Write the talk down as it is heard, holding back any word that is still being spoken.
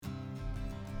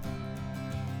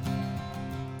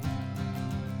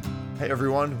Hey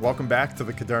everyone, welcome back to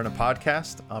the Caderna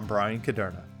podcast. I'm Brian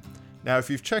Caderna. Now,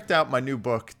 if you've checked out my new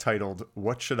book titled,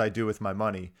 What Should I Do With My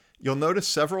Money? You'll notice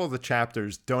several of the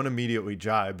chapters don't immediately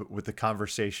jibe with the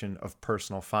conversation of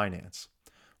personal finance.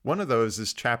 One of those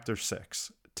is Chapter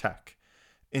 6, Tech.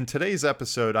 In today's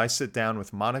episode, I sit down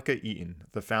with Monica Eaton,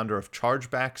 the founder of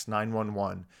Chargebacks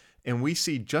 911, and we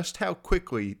see just how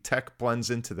quickly tech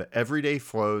blends into the everyday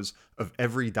flows of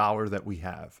every dollar that we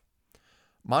have.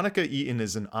 Monica Eaton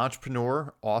is an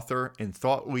entrepreneur, author, and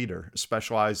thought leader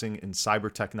specializing in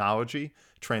cyber technology,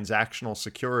 transactional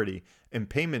security, and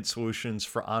payment solutions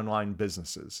for online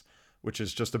businesses, which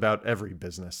is just about every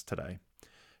business today.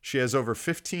 She has over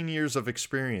 15 years of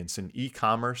experience in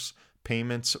e-commerce,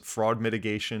 payments, fraud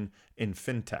mitigation, and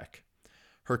fintech.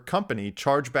 Her company,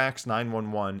 Chargebacks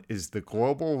 911, is the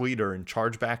global leader in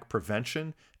chargeback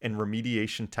prevention and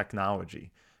remediation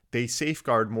technology. They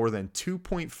safeguard more than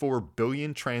 2.4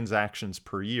 billion transactions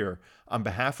per year on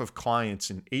behalf of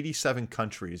clients in 87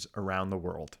 countries around the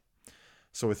world.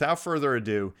 So without further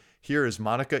ado, here is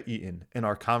Monica Eaton in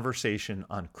our conversation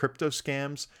on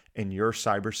Cryptoscams and your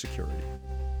cybersecurity.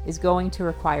 Is going to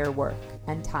require work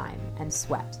and time and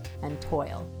sweat and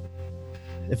toil.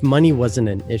 If money wasn't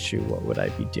an issue, what would I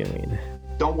be doing?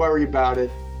 Don't worry about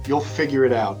it. You'll figure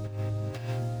it out.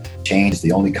 Change is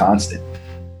the only constant.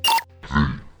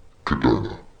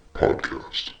 Caderna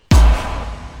podcast.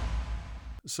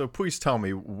 So please tell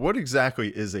me, what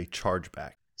exactly is a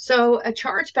chargeback? So a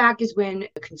chargeback is when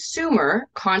a consumer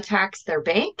contacts their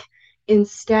bank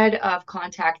instead of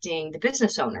contacting the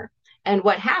business owner. And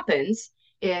what happens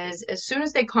is as soon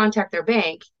as they contact their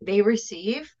bank, they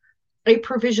receive a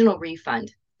provisional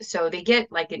refund. So they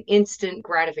get like an instant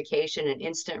gratification, an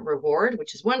instant reward,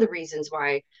 which is one of the reasons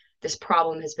why this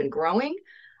problem has been growing.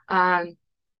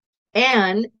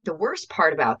 And the worst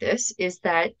part about this is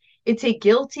that it's a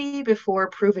guilty before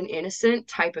proven innocent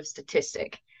type of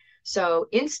statistic. So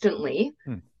instantly,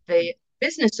 the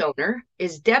business owner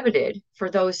is debited for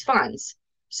those funds.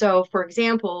 So for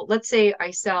example, let's say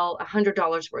I sell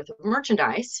 $100 worth of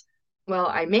merchandise. Well,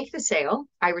 I make the sale.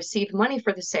 I receive money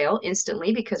for the sale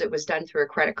instantly because it was done through a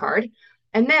credit card.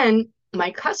 And then my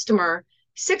customer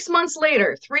 6 months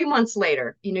later, 3 months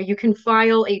later, you can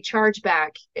file a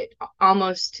chargeback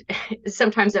almost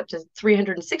sometimes up to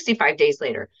 365 days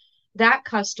later. That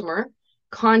customer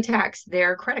contacts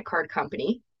their credit card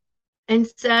company and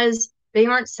says they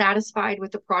aren't satisfied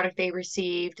with the product they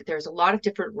received. There's a lot of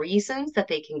different reasons that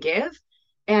they can give,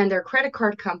 and their credit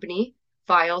card company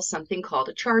files something called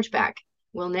a chargeback.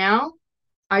 Well, now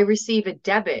I receive a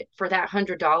debit for that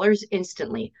 $100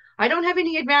 instantly. I don't have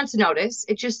any advance notice.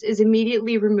 It just is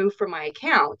immediately removed from my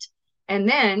account. And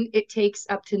then it takes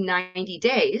up to 90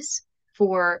 days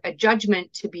for a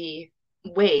judgment to be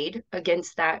weighed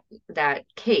against that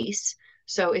case.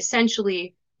 So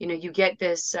essentially, you get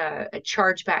this, a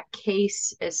chargeback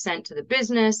case is sent to the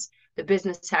business. The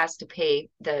business has to pay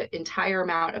the entire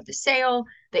amount of the sale.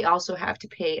 They also have to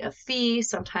pay a fee.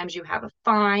 Sometimes you have a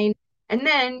fine. And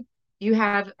then you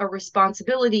have a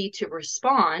responsibility to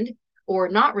respond or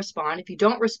not respond. If you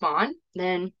don't respond,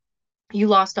 then you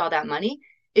lost all that money.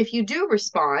 If you do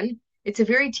respond, it's a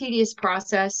very tedious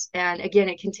process. And again,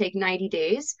 it can take 90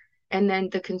 days. And then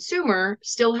the consumer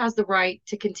still has the right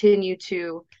to continue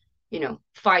to,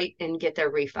 fight and get their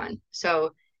refund.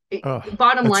 So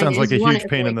bottom line sounds is like a huge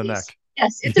pain in the neck.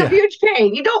 Yes, it's a huge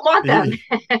pain. You don't want them.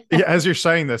 Yeah, as you're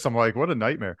saying this, I'm like, what a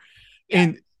nightmare. Yeah.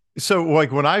 And so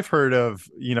like when I've heard of,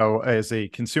 as a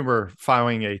consumer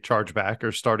filing a chargeback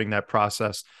or starting that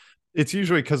process, it's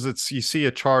usually because you see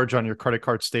a charge on your credit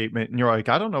card statement and you're like,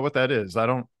 I don't know what that is. I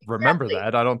don't remember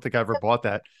that. I don't think I ever bought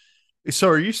that. So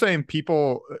are you saying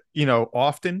people,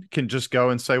 often can just go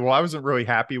and say, well, I wasn't really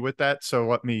happy with that, so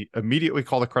let me immediately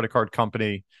call the credit card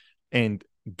company and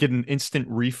get an instant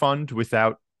refund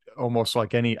without almost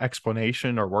like any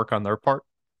explanation or work on their part?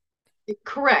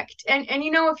 Correct. And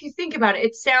if you think about it,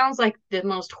 it sounds like the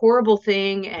most horrible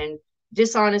thing and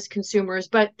dishonest consumers,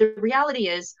 but the reality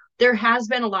is there has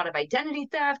been a lot of identity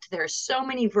theft. There are so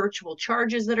many virtual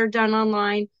charges that are done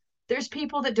online. There's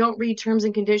people that don't read terms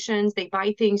and conditions. They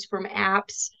buy things from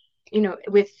apps.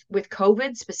 With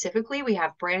COVID specifically, we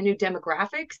have brand new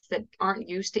demographics that aren't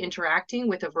used to interacting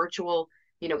with a virtual,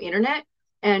 internet.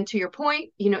 And to your point,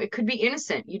 it could be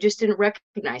innocent. You just didn't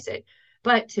recognize it.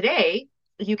 But today,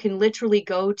 you can literally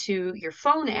go to your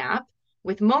phone app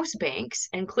with most banks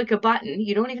and click a button.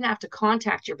 You don't even have to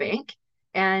contact your bank,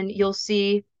 and you'll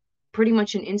see pretty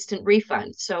much an instant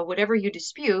refund. So whatever you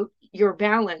dispute, your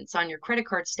balance on your credit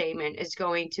card statement is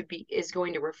going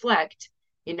to reflect,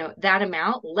 that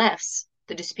amount less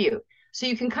the dispute. So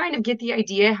you can kind of get the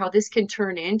idea how this can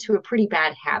turn into a pretty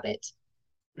bad habit.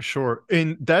 Sure.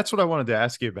 And that's what I wanted to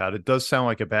ask you about. It does sound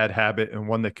like a bad habit and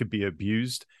one that could be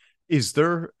abused. Is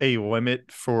there a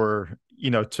limit for,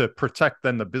 to protect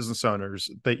then the business owners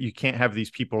that you can't have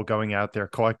these people going out there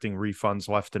collecting refunds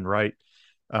left and right?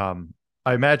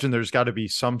 I imagine there's got to be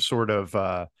some sort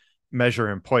of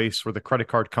measure in place where the credit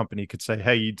card company could say,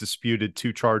 hey, you disputed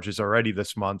 2 charges already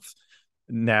this month.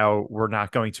 Now we're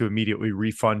not going to immediately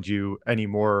refund you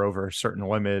anymore over a certain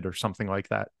limit or something like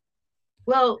that.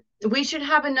 Well, we should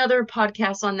have another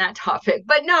podcast on that topic.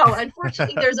 But no,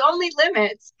 unfortunately, there's only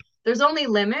limits. There's only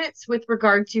limits with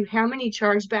regard to how many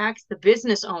chargebacks the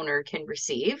business owner can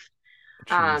receive.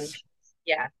 Um, Jeez.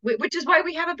 yeah, which is why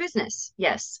we have a business.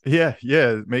 Yes. Yeah,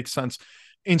 it makes sense.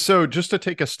 And so just to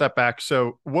take a step back,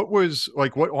 so what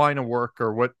line of work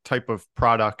or what type of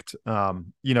product,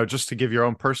 just to give your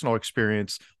own personal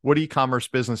experience, what e-commerce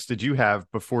business did you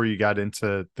have before you got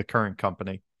into the current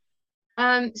company?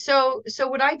 So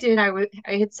what I did, I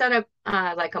had set up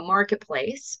like a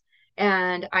marketplace,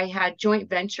 and I had joint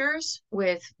ventures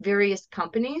with various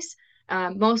companies,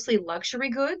 mostly luxury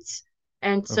goods.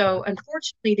 And Okay. so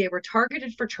unfortunately, they were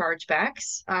targeted for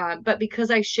chargebacks. But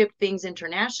because I shipped things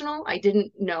international, I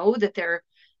didn't know that there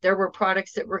were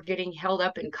products that were getting held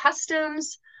up in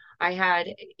customs. I had,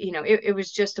 it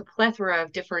was just a plethora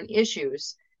of different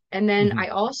issues. And then Hmm. I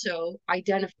also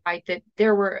identified that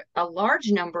there were a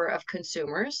large number of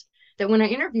consumers that when I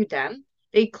interviewed them,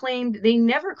 they claimed they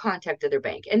never contacted their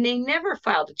bank and they never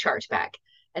filed a chargeback.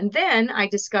 And then I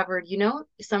discovered,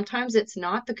 sometimes it's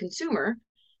not the consumer,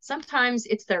 sometimes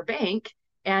it's their bank.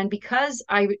 And because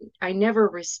I never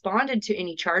responded to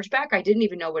any chargeback, I didn't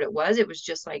even know what it was. It was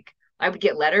just like I would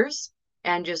get letters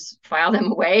and just file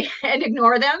them away and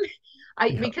ignore them.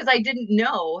 Yeah. Because I didn't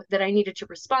know that I needed to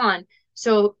respond.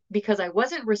 So because I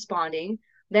wasn't responding,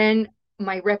 then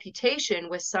my reputation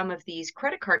with some of these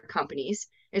credit card companies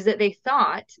is that they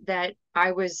thought that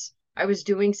I was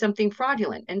doing something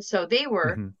fraudulent. And so they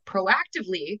were Hmm.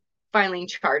 proactively filing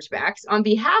chargebacks on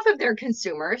behalf of their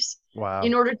consumers in Wow.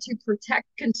 order to protect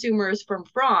consumers from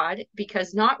fraud,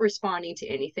 because not responding to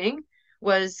anything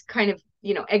was kind of,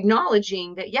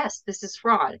 acknowledging that yes, this is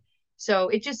fraud. So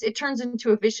it turns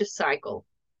into a vicious cycle.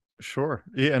 Sure.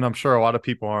 Yeah, and I'm sure a lot of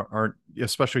people aren't,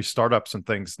 especially startups and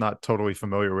things, not totally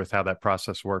familiar with how that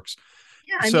process works.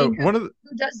 Yeah, I So mean, one of the,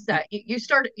 who does that? You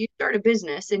start a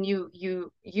business, and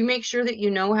you make sure that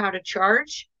you know how to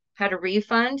charge, how to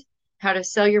refund, how to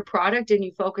sell your product, and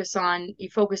you focus on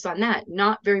that.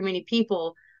 Not very many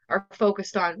people are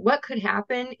focused on what could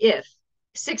happen if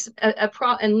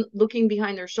and looking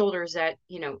behind their shoulders at,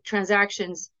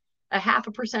 transactions, a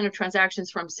 0.5% of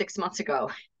transactions from 6 months ago.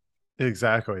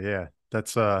 exactly. Yeah.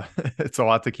 That's it's a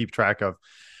lot to keep track of.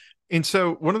 And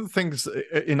so one of the things,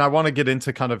 and I want to get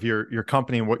into kind of your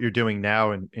company and what you're doing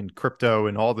now in crypto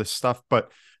and all this stuff,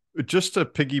 but just to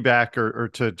piggyback or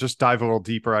to just dive a little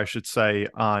deeper, I should say,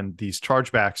 on these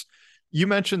chargebacks, you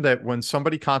mentioned that when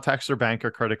somebody contacts their bank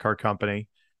or credit card company,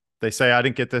 they say, I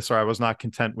didn't get this, or I was not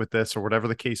content with this, or whatever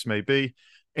the case may be.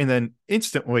 And then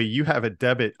instantly you have a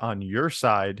debit on your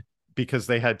side because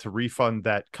they had to refund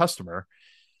that customer.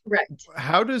 Correct.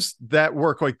 How does that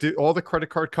work? Like, do all the credit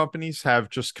card companies have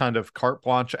just kind of carte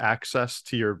blanche access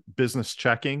to your business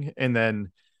checking, and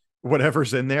then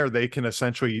whatever's in there, they can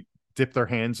essentially dip their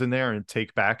hands in there and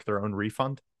take back their own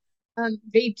refund?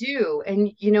 They do.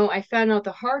 And, I found out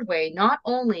the hard way. Not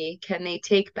only can they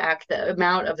take back the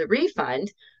amount of the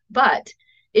refund, but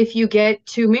if you get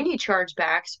too many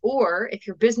chargebacks, or if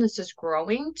your business is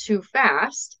growing too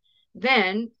fast,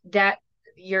 then that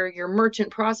your merchant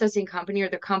processing company, or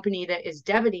the company that is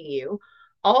debiting you,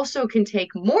 also can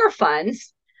take more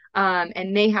funds.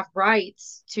 And they have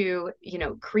rights to,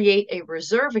 create a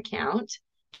reserve account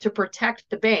to protect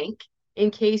the bank in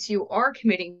case you are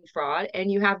committing fraud, and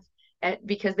you have,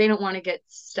 because they don't want to get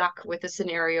stuck with a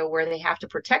scenario where they have to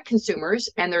protect consumers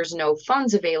and there's no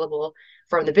funds available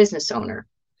from the business owner.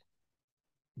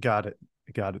 Got it.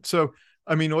 Got it. So,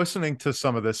 I mean, listening to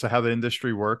some of this, how the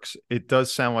industry works, it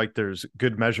does sound like there's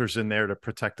good measures in there to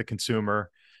protect the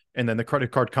consumer. And then the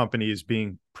credit card company is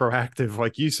being proactive,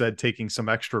 like you said, taking some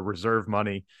extra reserve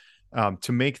money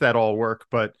to make that all work.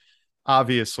 But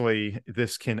obviously,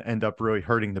 this can end up really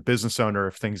hurting the business owner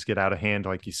if things get out of hand,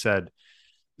 like you said.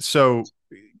 So,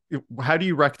 how do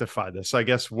you rectify this? I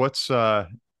guess what's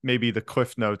maybe the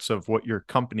cliff notes of what your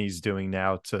company's doing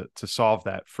now to solve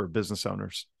that for business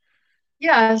owners?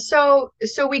 Yeah, so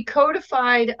we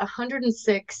codified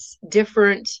 106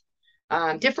 different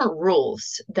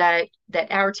rules that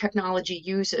our technology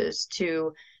uses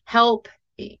to help,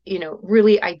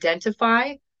 really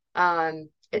identify,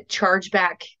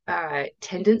 chargeback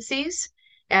tendencies.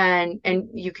 And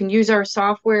you can use our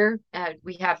software.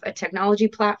 We have a technology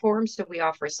platform, so we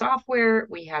offer software,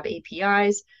 we have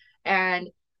APIs, and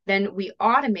then we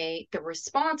automate the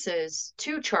responses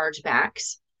to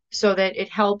chargebacks so that it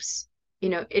helps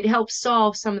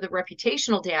solve some of the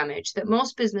reputational damage that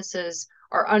most businesses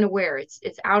are unaware.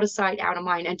 It's out of sight, out of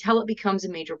mind until it becomes a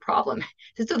major problem.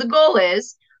 So the goal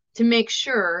is to make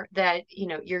sure that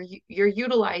you're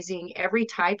utilizing every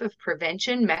type of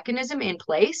prevention mechanism in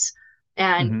place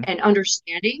and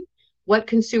understanding what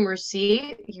consumers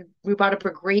see. You brought up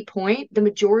a great point. The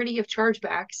majority of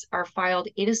chargebacks are filed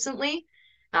innocently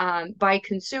by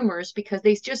consumers because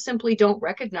they just simply don't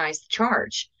recognize the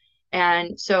charge.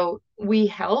 And so we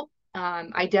help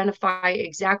identify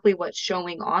exactly what's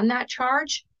showing on that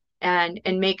charge and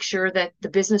make sure that the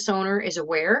business owner is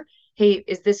aware. Hey,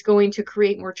 is this going to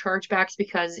create more chargebacks?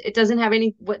 Because it doesn't have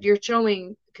what you're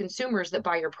showing consumers that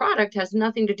buy your product has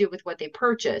nothing to do with what they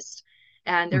purchased.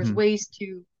 And there's ways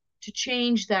to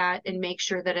change that and make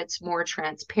sure that it's more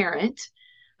transparent.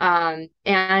 And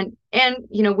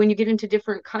when you get into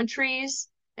different countries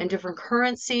and different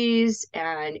currencies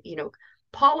and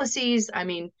policies, I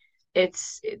mean,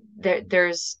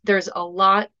 there's a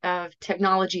lot of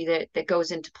technology that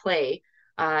goes into play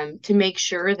to make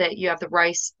sure that you have the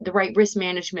right risk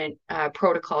management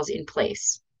protocols in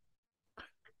place.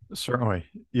 Certainly.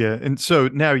 Yeah. And so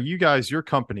now you guys, your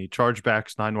company,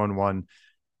 Chargebacks 911,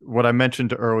 what I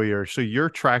mentioned earlier, so you're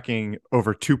tracking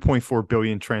over 2.4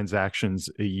 billion transactions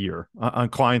a year on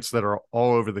clients that are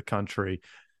all over the country.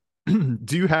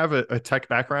 Do you have a tech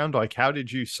background? Like, how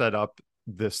did you set up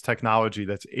this technology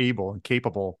that's able and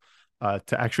capable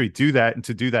to actually do that and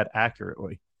to do that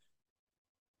accurately?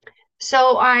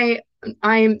 So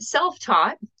I'm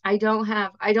self-taught. I don't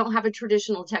have a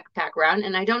traditional tech background,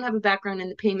 and I don't have a background in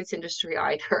the payments industry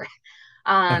either.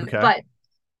 Okay.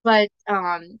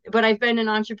 But I've been an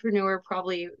entrepreneur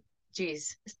probably,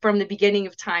 from the beginning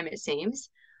of time, it seems.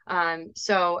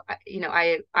 So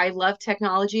I love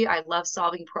technology. I love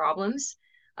solving problems.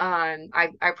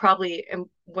 I probably am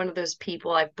one of those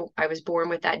people. I was born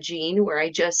with that gene where I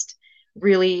just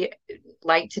really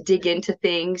like to dig into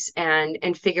things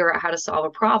and figure out how to solve a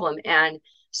problem. And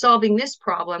solving this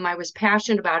problem, I was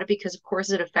passionate about it because, of course,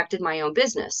 it affected my own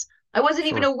business. I wasn't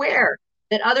even Sure. aware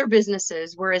that other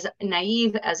businesses were as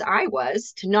naive as I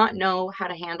was to not know how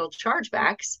to handle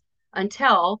chargebacks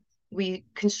until we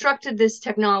constructed this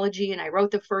technology and I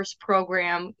wrote the first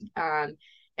program. And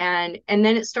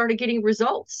then it started getting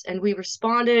results and we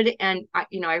responded. And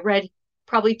I read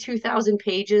probably 2,000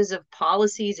 pages of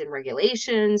policies and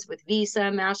regulations with Visa,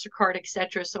 MasterCard,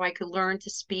 etc., so I could learn to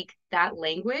speak that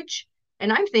language.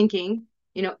 And I'm thinking,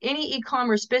 any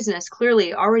e-commerce business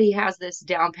clearly already has this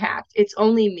down packed. It's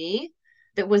only me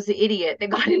that was the idiot that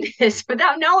got into this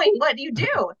without knowing what you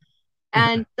do.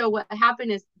 And so what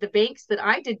happened is the banks that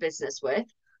I did business with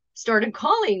started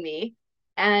calling me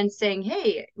and saying,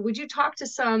 "Hey, would you talk to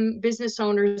some business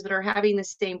owners that are having the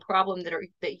same problem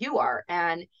that you are?"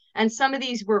 And some of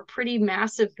these were pretty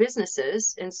massive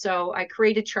businesses. And so I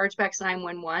created Chargebacks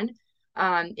 911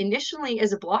 initially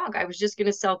as a blog. I was just going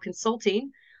to sell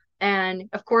consulting. And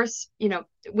of course,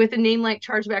 with a name like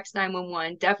Chargebacks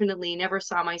 911, definitely never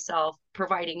saw myself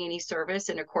providing any service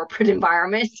in a corporate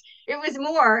environment. It was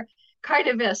more kind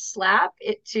of a slap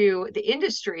to the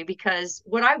industry because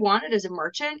what I wanted as a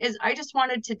merchant is I just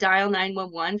wanted to dial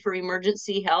 911 for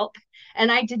emergency help.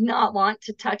 And I did not want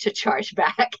to touch a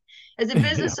chargeback. As a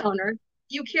business owner,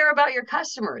 you care about your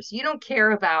customers. You don't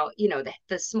care about,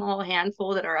 the small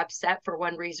handful that are upset for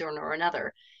one reason or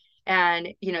another.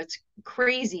 And, it's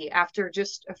crazy. After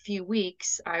just a few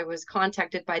weeks, I was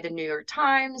contacted by the New York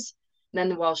Times, then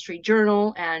the Wall Street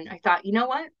Journal. And I thought, you know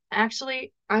what?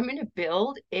 Actually, I'm going to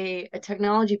build a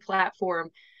technology platform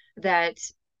that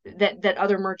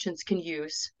other merchants can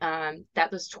use.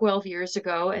 That was 12 years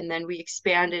ago. And then we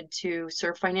expanded to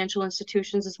serve financial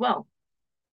institutions as well.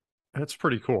 That's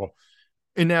pretty cool.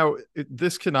 And now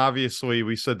this can obviously,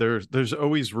 we said there's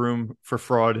always room for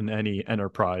fraud in any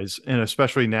enterprise. And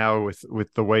especially now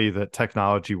with the way that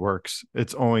technology works,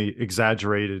 it's only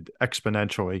exaggerated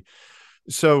exponentially.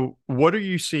 So what are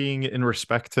you seeing in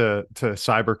respect to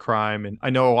cybercrime? And I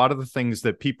know a lot of the things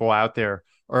that people out there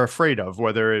are afraid of,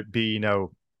 whether it be,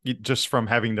 just from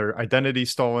having their identity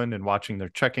stolen and watching their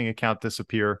checking account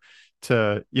disappear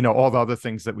to, all the other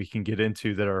things that we can get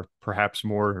into that are perhaps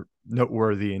more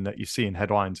noteworthy and that you see in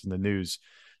headlines in the news.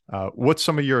 What's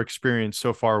some of your experience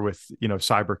so far with,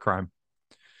 cybercrime?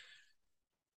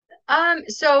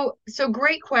 So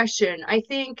great question. I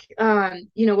think,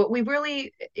 what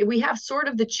we have sort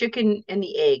of the chicken and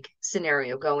the egg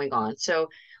scenario going on. So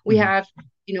we Hmm. have,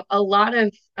 a lot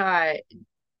of,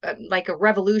 like a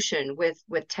revolution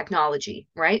with technology,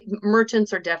 right?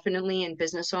 Merchants are definitely, and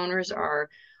business owners are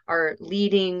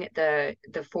leading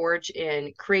the forge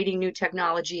in creating new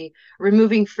technology,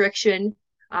 removing friction,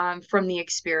 from the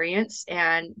experience,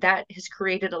 and that has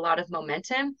created a lot of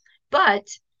momentum. But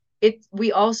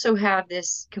we also have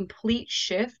this complete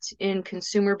shift in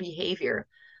consumer behavior.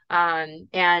 And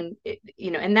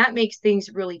that makes things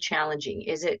really challenging.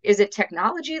 Is it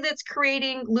technology that's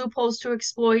creating loopholes to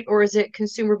exploit, or is it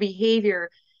consumer behavior?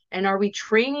 And are we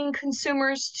training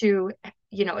consumers to,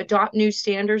 adopt new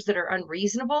standards that are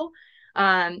unreasonable?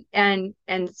 And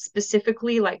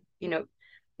specifically, like,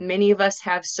 many of us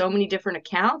have so many different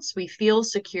accounts. We feel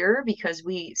secure because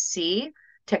we see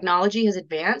technology has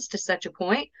advanced to such a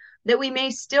point that we may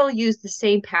still use the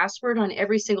same password on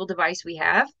every single device we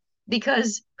have,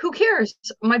 because who cares?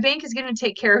 My bank is going to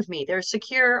take care of me. They're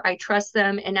secure. I trust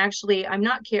them. And actually, I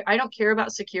don't care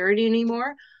about security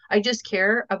anymore. I just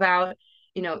care about,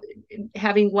 you know,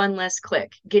 having one less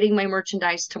click, getting my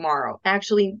merchandise tomorrow.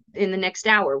 Actually, in the next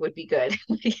hour would be good.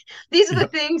 These are the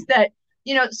Yeah. things that,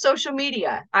 social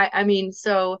media. I mean,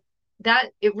 so that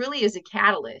it really is a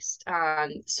catalyst.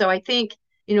 So I think,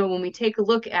 when we take a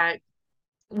look at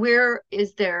where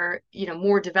is there,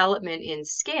 more development in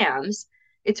scams,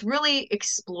 it's really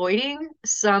exploiting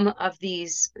some of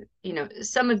these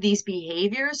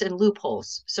behaviors and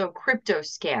loopholes. So crypto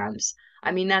scams,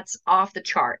 I mean, that's off the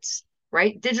charts,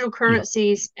 right? Digital Yeah.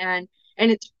 currencies, and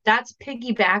that's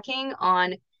piggybacking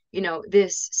on,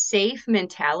 this safe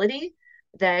mentality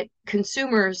that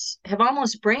consumers have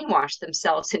almost brainwashed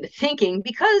themselves into thinking,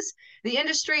 because the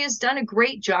industry has done a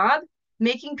great job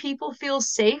making people feel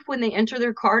safe when they enter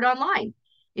their card online.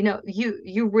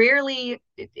 You rarely,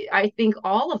 I think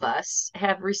all of us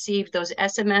have received those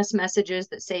SMS messages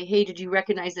that say, "Hey, did you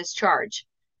recognize this charge?"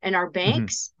 And our Hmm.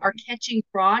 banks are catching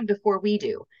fraud before we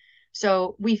do.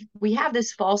 So we have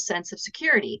this false sense of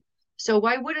security. So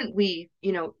why wouldn't we,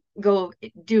 go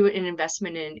do an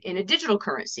investment in a digital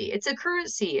currency? It's a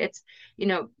currency. It's,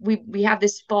 we have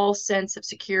this false sense of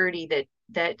security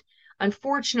that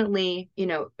unfortunately,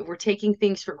 we're taking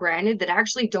things for granted that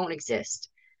actually don't exist.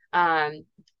 Um,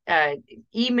 uh,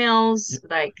 Emails, Yeah.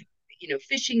 like,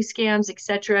 phishing scams,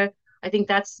 etc. I think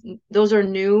those are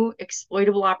new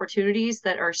exploitable opportunities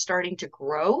that are starting to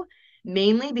grow,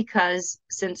 mainly because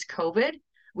since COVID,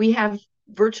 we have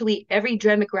virtually every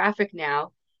demographic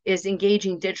now is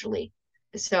engaging digitally.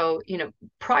 So,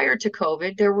 prior to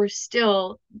COVID, there were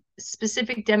still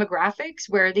specific demographics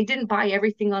where they didn't buy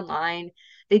everything online,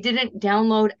 they didn't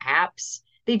download apps,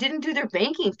 they didn't do their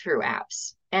banking through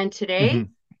apps. And today,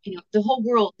 Hmm. the whole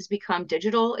world has become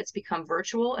digital, it's become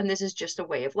virtual, and this is just a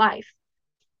way of life.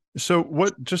 So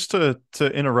what, just to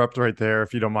interrupt right there,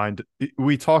 if you don't mind,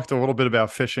 we talked a little bit about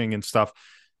phishing and stuff.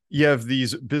 You have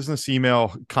these business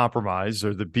email compromise,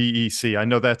 or the BEC. I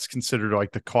know that's considered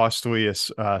like the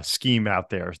costliest scheme out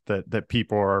there that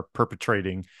people are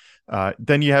perpetrating.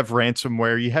 Then you have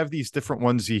ransomware. You have these different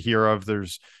ones you hear of.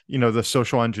 There's, the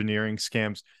social engineering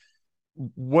scams.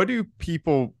 What do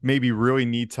people maybe really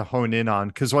need to hone in on?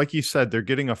 Because like you said, they're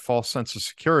getting a false sense of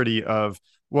security of,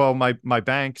 well, my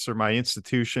banks or my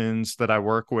institutions that I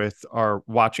work with are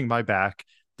watching my back.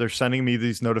 They're sending me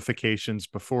these notifications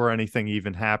before anything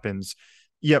even happens.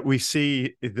 Yet we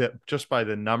see that just by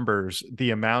the numbers,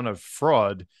 the amount of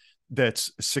fraud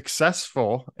that's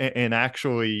successful and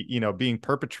actually, being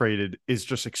perpetrated is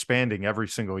just expanding every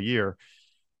single year.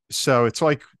 So it's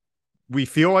like we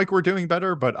feel like we're doing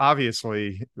better, but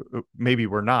obviously maybe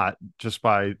we're not, just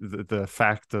by the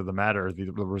fact of the matter,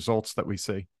 the results that we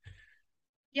see.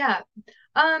 Yeah.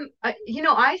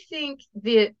 I think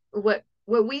that what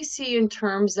we see in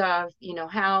terms of,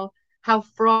 how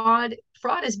fraud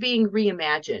is being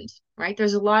reimagined, right?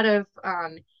 There's a lot of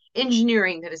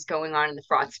engineering that is going on in the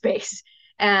fraud space.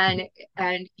 And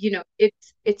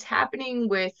it's happening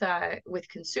with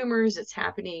consumers, it's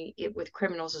happening with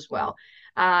criminals as well.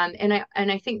 And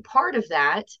I think part of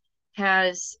that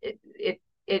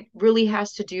it really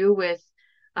has to do with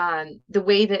the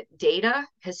way that data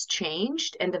has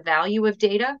changed and the value of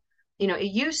data. It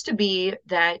used to be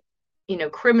that,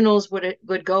 criminals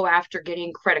would go after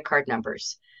getting credit card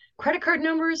numbers. Credit card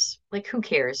numbers, like, who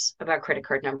cares about credit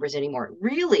card numbers anymore?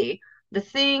 Really, the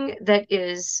thing that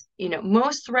is,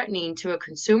 most threatening to a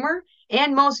consumer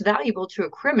and most valuable to a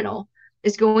criminal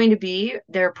is going to be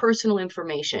their personal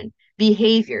information,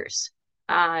 behaviors.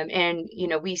 And,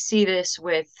 we see this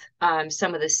with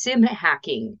some of the SIM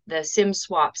hacking, the SIM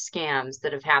swap scams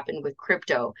that have happened with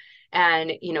crypto,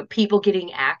 and, people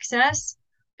getting access.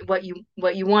 What you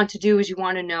want to do is you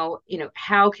want to know,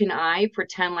 how can I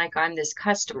pretend like I'm this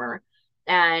customer?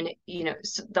 And,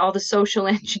 all the social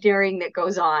engineering that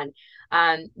goes on,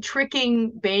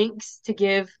 tricking banks to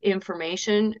give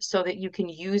information so that you can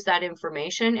use that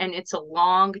information. And it's a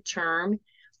long-term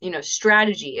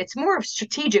strategy. It's more of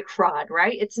strategic fraud,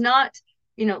 right? It's not,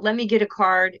 let me get a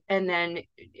card and then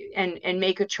and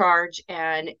make a charge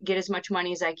and get as much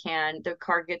money as I can. The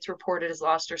card gets reported as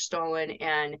lost or stolen,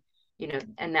 and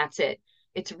and that's it.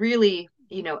 It's really,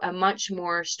 a much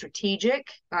more strategic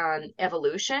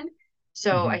evolution.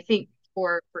 So I think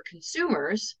for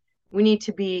consumers, we need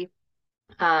to be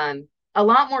a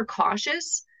lot more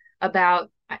cautious about.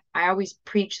 I always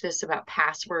preach this about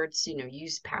passwords,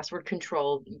 use password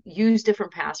control, use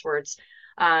different passwords,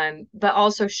 but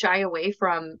also shy away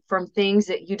from things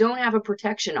that you don't have a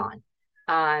protection on.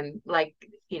 Like,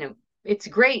 it's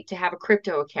great to have a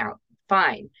crypto account,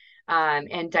 fine,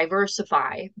 and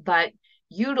diversify, but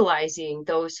utilizing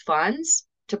those funds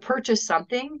to purchase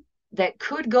something that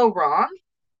could go wrong,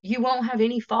 you won't have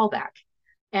any fallback.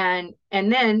 And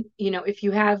then, if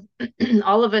you have,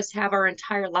 all of us have our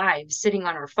entire lives sitting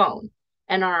on our phone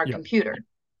and on our computer.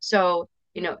 So,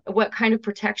 what kind of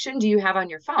protection do you have on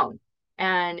your phone?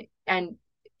 And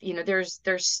there's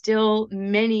still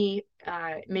many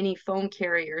phone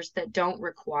carriers that don't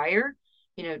require,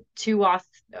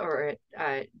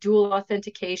 dual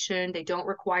authentication. They don't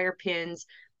require PINs.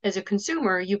 As a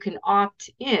consumer, you can opt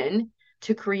in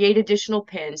to create additional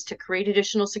PINs, to create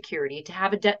additional security, to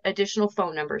have additional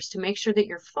phone numbers, to make sure that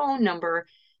your phone number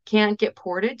can't get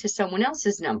ported to someone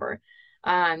else's number.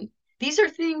 These are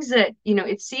things that,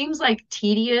 it seems like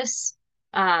tedious,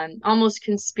 almost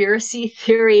conspiracy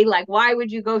theory, like, why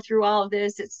would you go through all of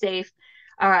this? It's safe.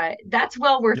 That's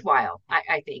well worthwhile,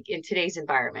 I think, in today's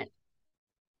environment.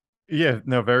 Yeah,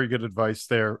 no, very good advice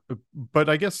there. But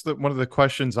I guess that one of the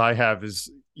questions I have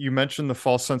is, you mentioned the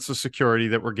false sense of security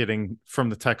that we're getting from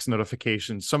the text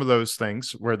notifications, some of those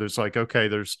things where there's like, okay,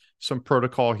 there's some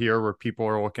protocol here where people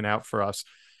are looking out for us.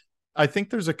 I think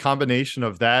there's a combination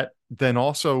of that, then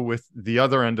also with the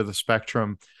other end of the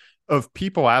spectrum of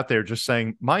people out there just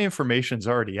saying, my information's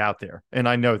already out there. And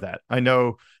I know that. I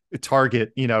know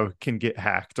Target, can get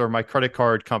hacked, or my credit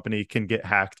card company can get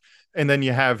hacked. And then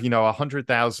you have,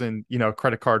 100,000,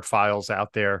 credit card files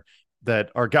out there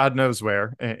that are God knows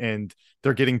where, and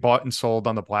they're getting bought and sold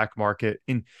on the black market.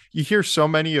 And you hear so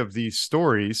many of these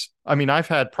stories. I mean, I've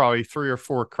had probably 3 or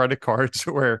 4 credit cards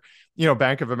where,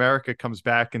 Bank of America comes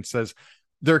back and says,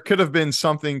 there could have been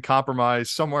something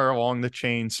compromised somewhere along the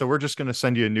chain, so we're just going to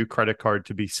send you a new credit card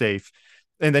to be safe.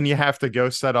 And then you have to go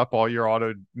set up all your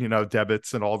auto,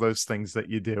 debits and all those things that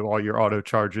you do, all your auto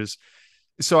charges.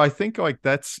 So I think like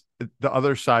that's the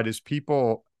other side, is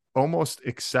people almost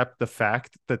accept the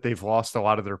fact that they've lost a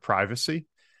lot of their privacy.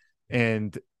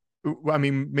 And I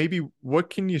mean, maybe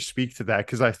what can you speak to that?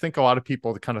 Because I think a lot of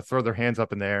people kind of throw their hands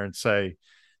up in the air and say,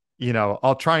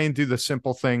 I'll try and do the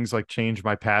simple things like change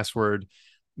my password,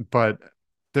 but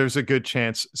there's a good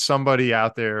chance somebody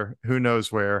out there who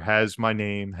knows where has my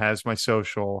name, has my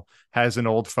social, has an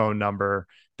old phone number.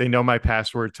 They know my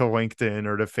password to LinkedIn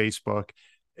or to Facebook.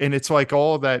 And it's like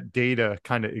all of that data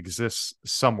kind of exists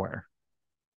somewhere.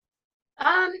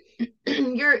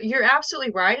 You're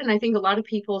absolutely right. And I think a lot of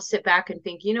people sit back and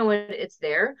think, you know what, it's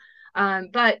there.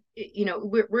 But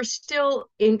we're still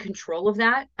in control of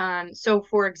that. So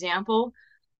for example,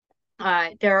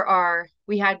 I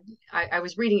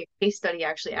was reading a case study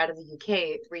actually out of the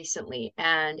UK recently,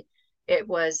 and it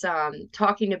was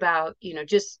talking about,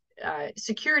 just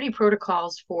security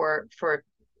protocols for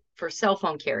cell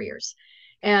phone carriers.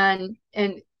 And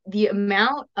the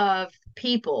amount of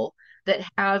people that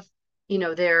have,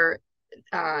 their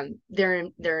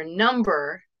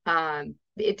number,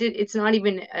 it's not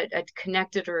even a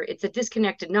connected, or it's a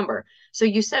disconnected number. So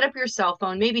you set up your cell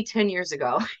phone maybe 10 years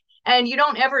ago and you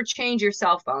don't ever change your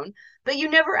cell phone, but you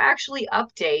never actually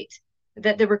update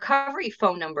that the recovery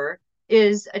phone number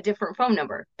is a different phone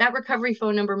number. That recovery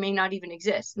phone number may not even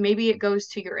exist. Maybe it goes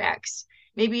to your ex.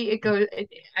 Maybe it goes,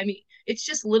 it's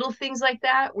just little things like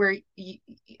that where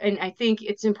and I think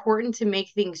it's important to make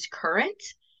things current,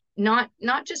 not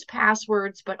just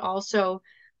passwords, but also,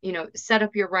 set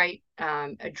up your right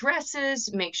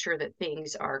addresses, make sure that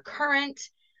things are current.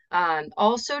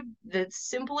 Also, the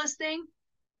simplest thing,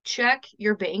 check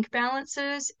your bank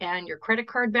balances and your credit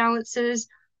card balances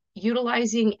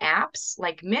utilizing apps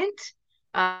like Mint.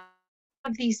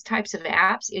 Of these types of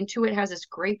apps, Intuit has this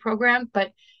great program,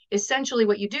 but essentially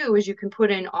what you do is you can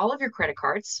put in all of your credit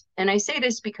cards. And I say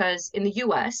this because in the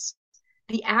US,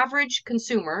 the average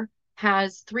consumer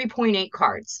has 3.8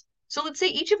 cards. So let's say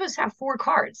each of us have 4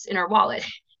 cards in our wallet,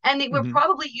 and we're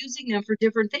probably using them for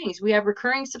different things. We have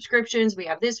recurring subscriptions, we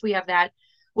have this, we have that.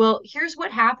 Well, here's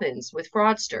what happens with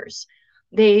fraudsters.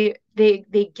 They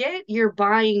get your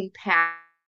buying pattern.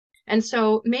 And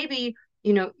so maybe,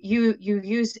 you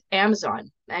use Amazon,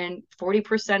 and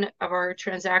 40% of our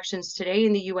transactions today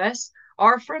in the US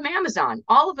are from Amazon.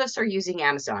 All of us are using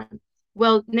Amazon.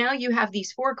 Well, now you have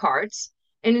these 4 cards,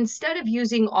 and instead of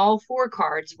using all 4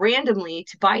 cards randomly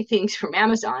to buy things from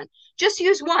Amazon, just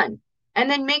use one and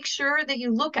then make sure that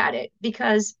you look at it,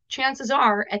 because chances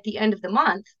are at the end of the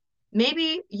month,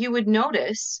 maybe you would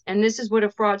notice, and this is what a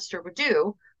fraudster would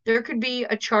do, there could be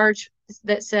a charge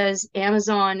that says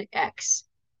Amazon X.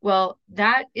 Well,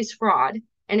 that is fraud.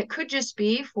 And it could just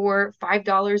be for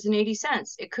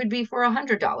 $5.80. It could be for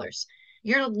 $100.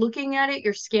 You're looking at it,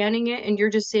 you're scanning it, and you're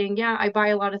just saying, yeah, I buy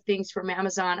a lot of things from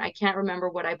Amazon. I can't remember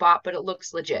what I bought, but it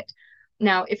looks legit.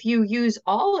 Now, if you use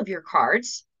all of your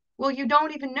cards, well, you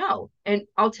don't even know. And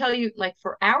I'll tell you, like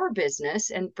for our business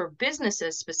and for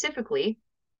businesses specifically,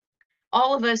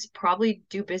 all of us probably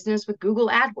do business with Google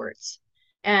AdWords.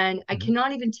 And I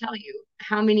cannot even tell you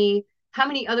how many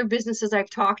other businesses I've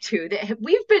talked to that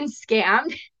we've been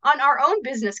scammed on our own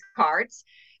business cards,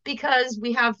 because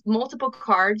we have multiple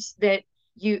cards that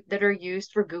are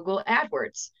used for Google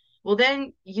AdWords. Well,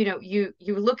 then, you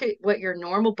look at what your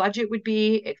normal budget would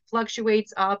be. It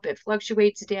fluctuates up, it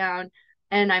fluctuates down.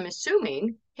 And I'm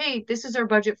assuming, hey, this is our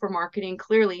budget for marketing.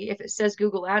 Clearly, if it says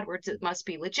Google AdWords, it must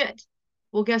be legit.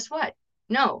 Well, guess what?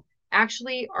 No,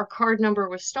 actually, our card number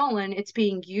was stolen. It's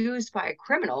being used by a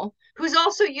criminal who's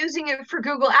also using it for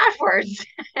Google AdWords.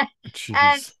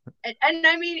 and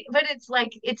I mean, but it's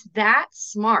like, it's that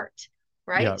smart,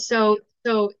 right? Yeah. So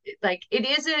like it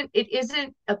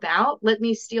isn't about let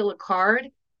me steal a card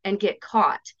and get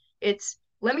caught. It's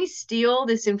let me steal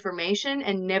this information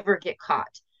and never get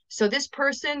caught. So this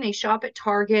person, they shop at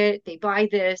Target, they buy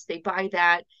this, they buy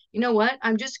that. You know what?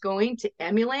 I'm just going to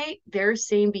emulate their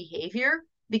same behavior,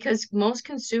 because most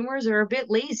consumers are a bit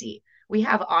lazy. We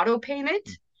have auto payment.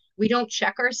 We don't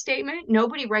check our statement.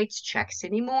 Nobody writes checks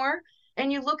anymore.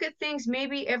 And you look at things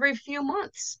maybe every few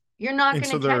months. You're not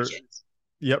going to catch it.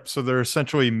 Yep. So they're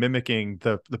essentially mimicking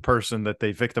the person that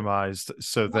they victimized,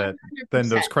 so that 100%. then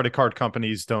those credit card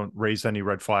companies don't raise any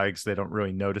red flags. They don't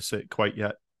really notice it quite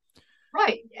yet.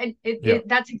 Right. And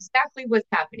that's exactly what's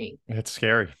happening. It's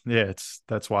scary. Yeah,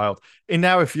 that's wild. And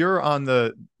now if you're on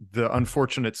the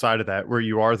unfortunate side of that, where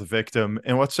you are the victim,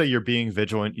 and let's say you're being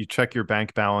vigilant, you check your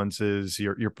bank balances,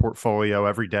 your portfolio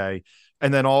every day,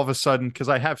 and then all of a sudden, because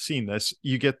I have seen this,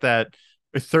 you get that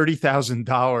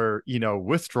 $30,000,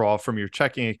 withdrawal from your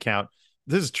checking account.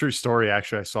 This is a true story.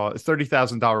 Actually, I saw a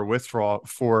 $30,000 withdrawal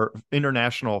for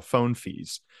international phone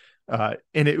fees.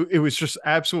 And it was just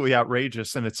absolutely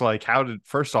outrageous. And it's like, how did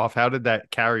that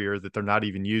carrier that they're not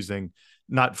even using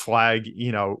not flag,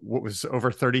 what was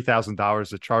over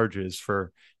 $30,000 of charges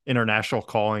for international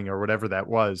calling or whatever that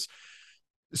was.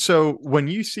 So when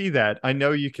you see that, I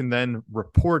know you can then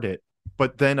report it,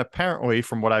 but then apparently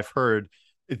from what I've heard,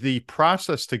 the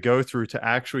process to go through to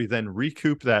actually then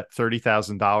recoup that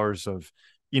 $30,000 of,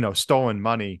 stolen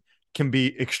money can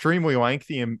be extremely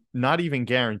lengthy and not even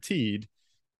guaranteed.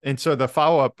 And so the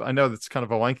follow-up, I know that's kind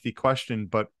of a lengthy question,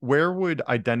 but where would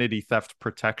identity theft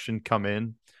protection come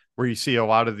in? Where you see a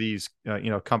lot of these,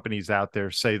 companies out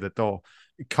there say that they'll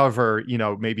cover,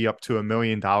 maybe up to $1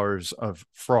 million of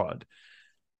fraud.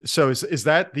 So is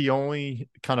that the only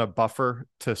kind of buffer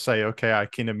to say, okay, I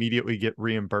can immediately get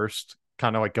reimbursed,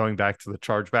 kind of like going back to the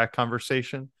chargeback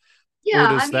conversation? Yeah,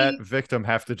 or does that victim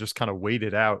have to just kind of wait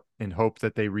it out and hope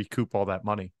that they recoup all that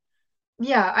money?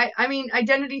 Yeah, I mean,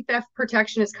 identity theft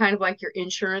protection is kind of like your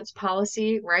insurance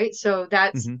policy, right? So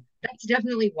that's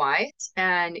definitely wise,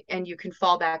 and you can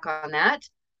fall back on that.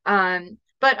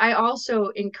 But I also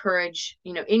encourage,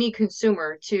 any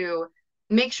consumer to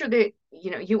make sure that,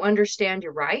 you understand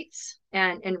your rights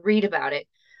and read about it.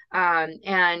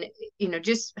 And,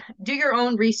 just do your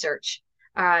own research.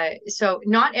 So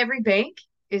not every bank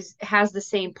has the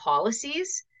same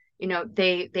policies.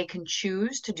 They can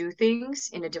choose to do things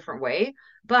in a different way,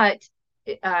 but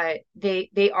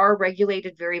they are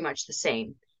regulated very much the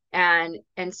same. And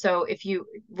so if you,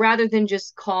 rather than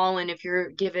just call, and if you're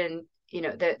given,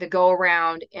 the go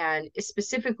around, and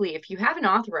specifically if you haven't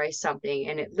authorized something,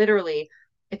 and it literally,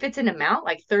 if it's an amount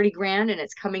like 30 grand and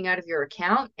it's coming out of your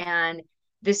account, and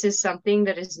this is something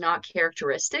that is not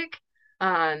characteristic,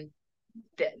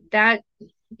 that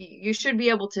you should be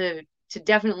able to to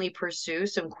definitely pursue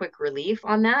some quick relief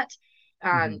on that.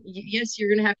 Yes, you're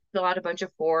going to have to fill out a bunch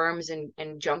of forms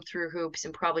and jump through hoops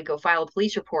and probably go file a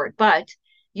police report, but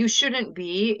you shouldn't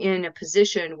be in a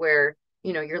position where,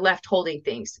 you're left holding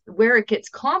things. Where it gets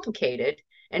complicated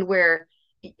and where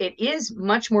it is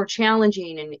much more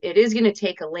challenging and it is going to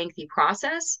take a lengthy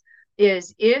process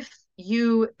is if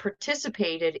you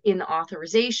participated in the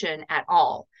authorization at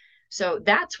all. So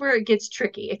that's where it gets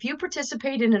tricky. If you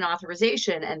participate in an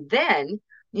authorization and then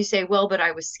you say, well, but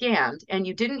I was scammed, and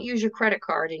you didn't use your credit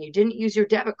card and you didn't use your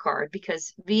debit card,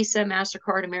 because Visa,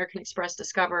 MasterCard, American Express,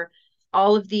 Discover,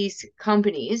 all of these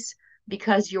companies,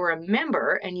 because you're a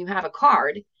member and you have a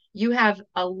card, you have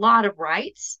a lot of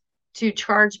rights to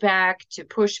charge back, to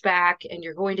push back, and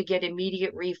you're going to get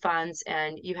immediate refunds.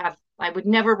 And I would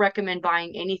never recommend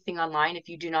buying anything online if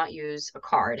you do not use a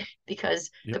card, because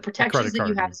the protections that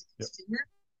you have as a consumer,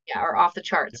 are off the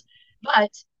charts.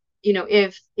 But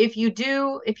if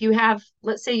you have,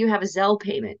 let's say you have a Zelle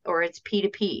payment, or it's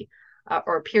P2P,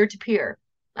 or peer-to-peer,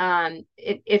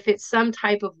 if it's some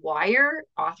type of wire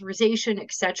authorization,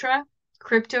 etc.,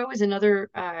 crypto is another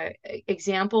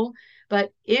example.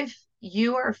 But if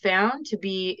you are found to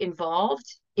be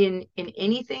involved in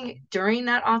anything during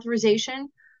that authorization,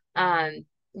 that's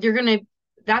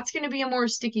going to be a more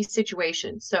sticky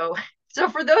situation. So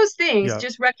for those things,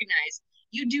 just recognize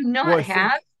you do not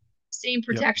have same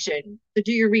protection. So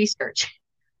do your research.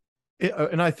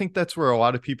 And I think that's where a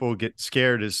lot of people get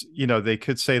scared is, they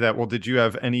could say that, well, did you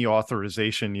have any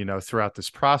authorization, throughout this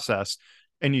process?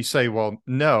 And you say, well,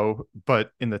 no,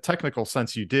 but in the technical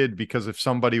sense, you did, because if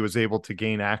somebody was able to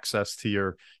gain access to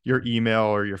your email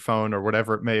or your phone or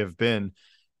whatever it may have been,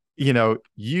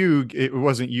 it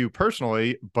wasn't you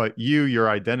personally, but your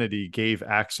identity gave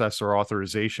access or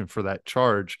authorization for that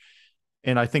charge.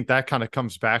 And I think that kind of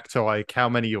comes back to like how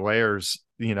many layers,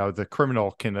 the criminal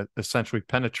can essentially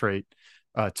penetrate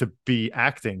to be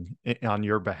acting on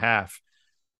your behalf.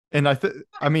 And I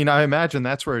imagine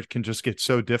that's where it can just get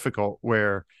so difficult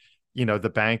where,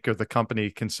 the bank or the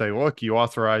company can say, look, you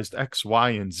authorized X, Y,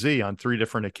 and Z on 3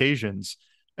 different occasions.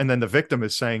 And then the victim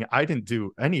is saying, I didn't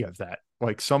do any of that.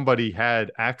 Like somebody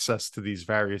had access to these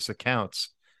various accounts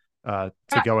to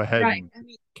go ahead and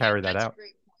carry that out.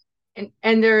 And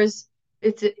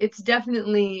it's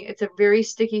definitely a very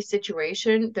sticky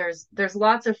situation. There's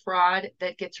lots of fraud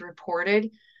that gets reported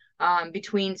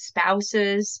between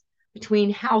spouses, between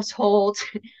households,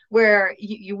 where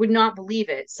you would not believe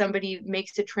it. Somebody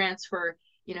makes a transfer,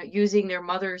 using their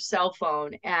mother's cell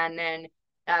phone, and then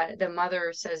the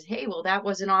mother says, hey, well, that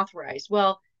wasn't authorized.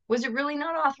 Well, was it really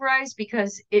not authorized?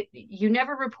 Because you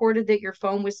never reported that your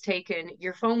phone was taken.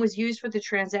 Your phone was used for the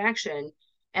transaction.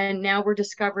 And now we're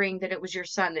discovering that it was your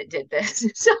son that did this.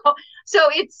 So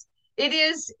it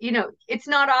is, it's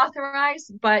not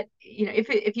authorized, but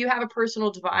if you have a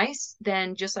personal device,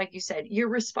 then just like you said, you're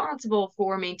responsible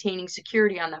for maintaining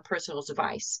security on that personal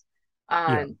device.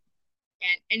 And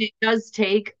it does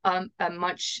take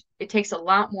it takes a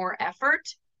lot more effort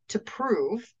to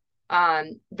prove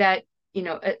that,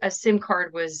 a SIM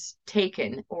card was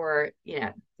taken, or,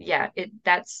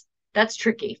 that's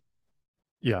tricky.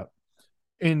 Yeah.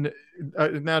 And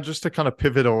now just to kind of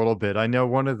pivot a little bit, I know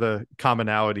one of the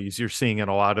commonalities you're seeing in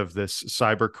a lot of this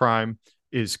cybercrime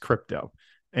is crypto.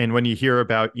 And when you hear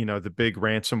about, the big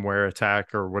ransomware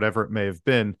attack or whatever it may have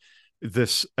been,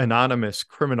 this anonymous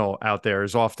criminal out there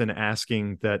is often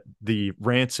asking that the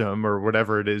ransom or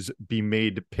whatever it is be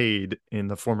made paid in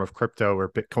the form of crypto or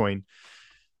Bitcoin.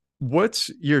 What's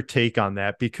your take on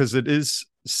that? Because it is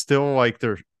still like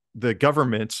the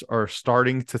governments are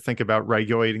starting to think about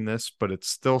regulating this, but it's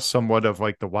still somewhat of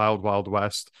like the wild, wild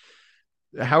west.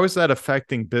 How is that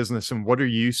affecting business, and what are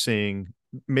you seeing,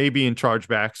 maybe in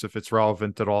chargebacks, if it's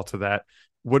relevant at all to that?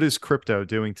 What is crypto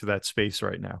doing to that space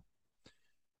right now?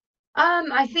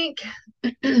 I think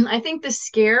the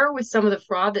scare with some of the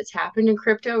fraud that's happened in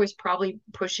crypto is probably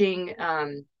pushing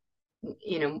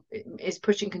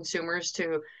consumers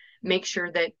to make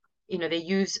sure that they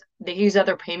use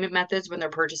other payment methods when they're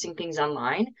purchasing things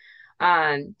online.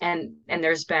 And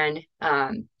there's been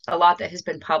a lot that has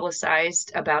been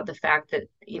publicized about the fact that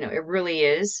it really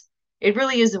is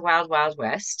the wild, wild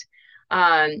west.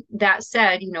 That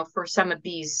said, for some of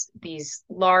these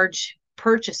large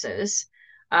purchases,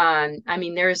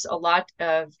 there's a lot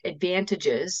of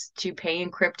advantages to pay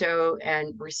in crypto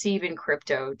and receive in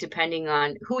crypto, depending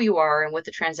on who you are and what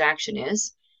the transaction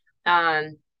is.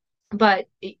 But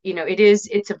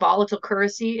it's a volatile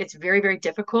currency. It's very, very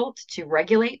difficult to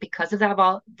regulate because of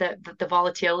that the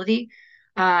volatility.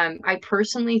 I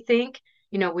personally think,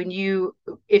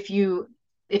 if you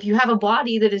if you have a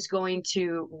body that is going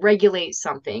to regulate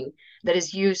something that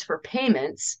is used for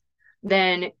payments,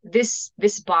 then this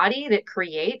body that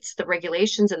creates the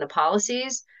regulations and the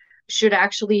policies should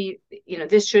actually,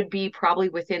 this should be probably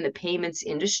within the payments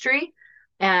industry.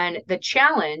 And the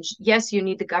challenge, yes, you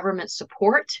need the government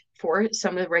support for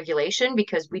some of the regulation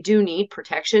because we do need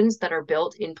protections that are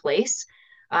built in place.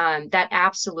 That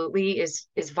absolutely is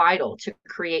vital to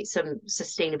create some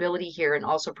sustainability here and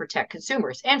also protect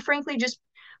consumers and frankly just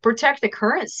protect the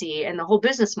currency and the whole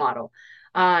business model.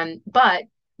 But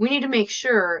we need to make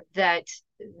sure that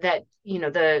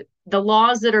the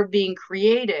laws that are being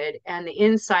created and the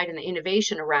insight and the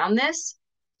innovation around this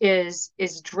is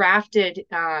drafted.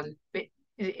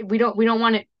 We don't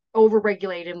want it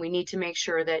overregulated, and we need to make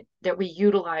sure that we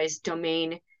utilize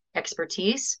domain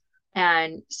expertise.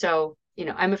 And so,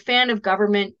 I'm a fan of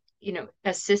government,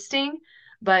 assisting,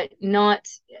 but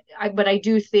I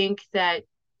do think that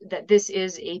this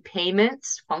is a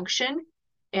payments function,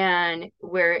 and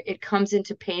where it comes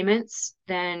into payments,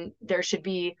 then there should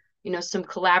be, some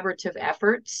collaborative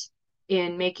efforts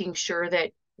in making sure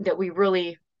that we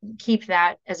really keep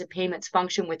that as a payments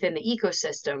function within the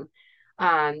ecosystem.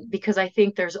 Because I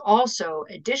think there's also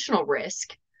additional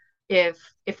risk if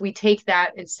we take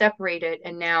that and separate it,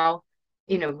 and now,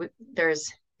 there's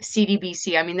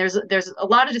CDBC. I mean, there's a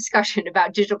lot of discussion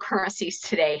about digital currencies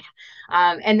today,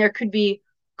 and there could be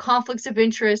conflicts of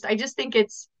interest. I just think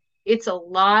it's a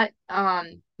lot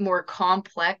more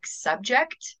complex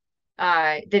subject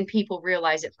than people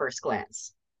realize at first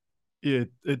glance. It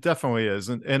definitely is.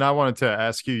 And I wanted to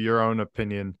ask you your own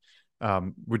opinion.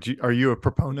 Are you a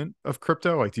proponent of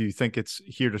crypto? Like, do you think it's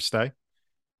here to stay?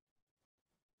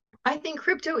 I think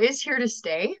crypto is here to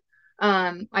stay.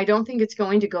 I don't think it's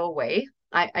going to go away.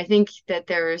 I think that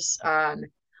there's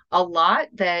a lot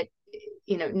that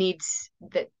needs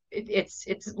that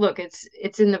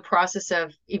it's in the process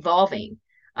of evolving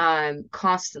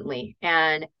constantly,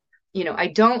 and I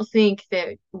don't think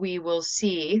that we will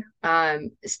see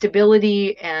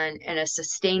stability and a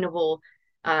sustainable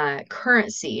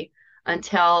currency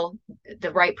until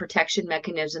the right protection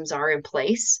mechanisms are in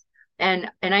place.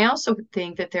 And I also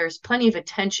think that there's plenty of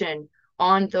attention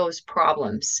on those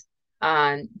problems.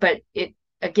 But it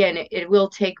will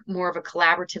take more of a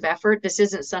collaborative effort. This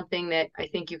isn't something that I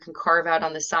think you can carve out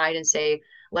on the side and say,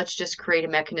 let's just create a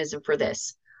mechanism for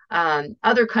this.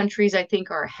 Other countries, I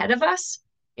think, are ahead of us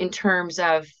in terms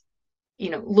of,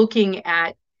 looking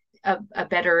at a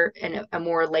better and a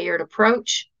more layered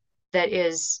approach that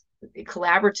is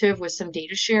collaborative with some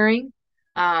data sharing.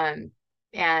 And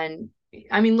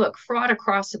I mean, look, fraud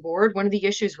across the board, one of the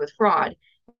issues with fraud,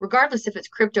 regardless if it's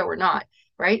crypto or not,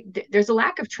 right? There's a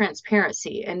lack of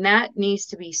transparency, and that needs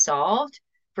to be solved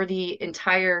for the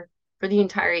entire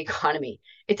economy.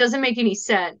 It doesn't make any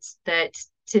sense that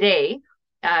today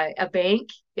a bank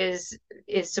is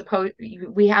supposed,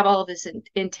 we have all of this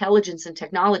intelligence and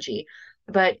technology,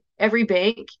 but every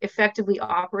bank effectively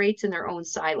operates in their own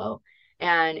silo.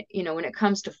 And when it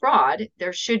comes to fraud,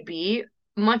 there should be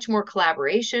much more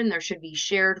collaboration. There should be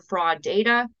shared fraud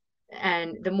data,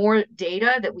 and the more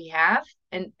data that we have,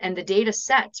 and the data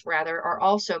sets rather, are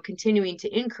also continuing to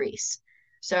increase.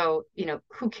 So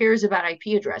who cares about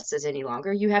IP addresses any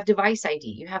longer? You have device ID,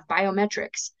 you have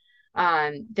biometrics.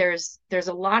 There's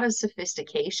a lot of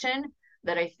sophistication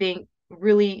that I think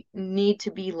really need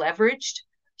to be leveraged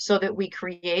so that we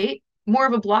create more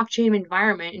of a blockchain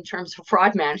environment in terms of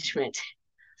fraud management.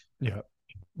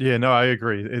 Yeah, no, I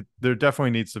agree. There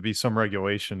definitely needs to be some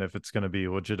regulation if it's going to be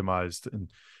legitimized. And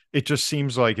it just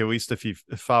seems like, at least if you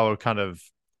follow kind of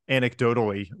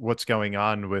anecdotally what's going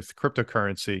on with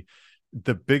cryptocurrency,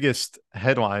 the biggest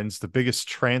headlines, the biggest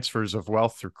transfers of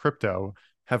wealth through crypto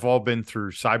have all been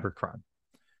through cybercrime.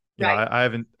 Right.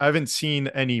 I haven't seen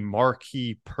any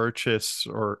marquee purchase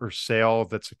or sale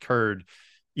that's occurred,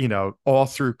 all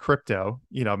through crypto.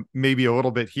 Maybe a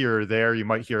little bit here or there, you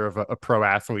might hear of a pro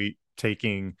athlete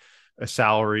taking a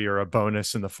salary or a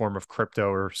bonus in the form of crypto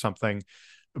or something.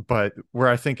 But where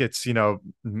I think it's,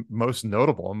 most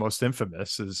notable and most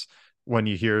infamous is when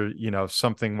you hear,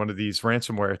 something, one of these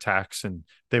ransomware attacks, and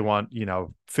they want,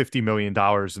 $50 million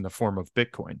in the form of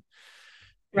Bitcoin.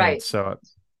 Right. And so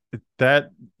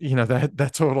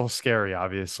that's a little scary,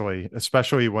 obviously,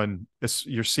 especially when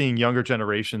you're seeing younger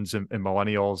generations and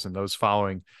millennials and those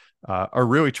following are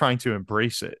really trying to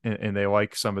embrace it. And they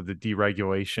like some of the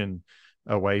deregulation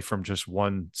away from just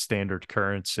one standard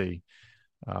currency.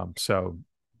 So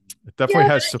it definitely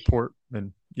has support.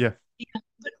 And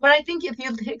but I think if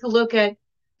you take a look at,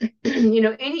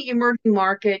 any emerging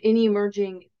market, any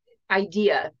emerging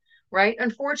idea, right?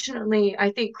 Unfortunately,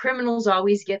 I think criminals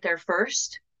always get there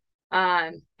first.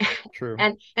 Um, True.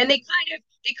 and they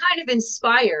kind of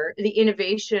inspire the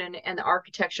innovation and the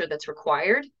architecture that's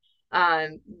required,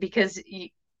 because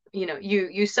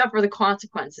you suffer the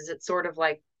consequences. It's sort of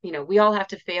like, we all have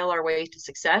to fail our way to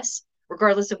success,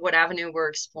 regardless of what avenue we're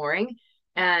exploring.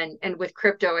 And with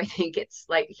crypto, I think it's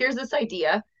like, here's this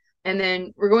idea, and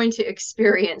then we're going to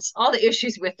experience all the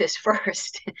issues with this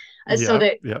first, so Yeah.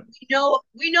 that Yeah.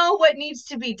 we know what needs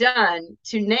to be done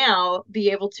to now be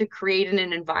able to create an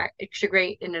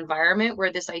environment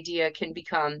where this idea can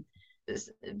become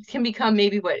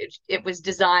maybe what it was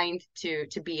designed to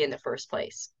be in the first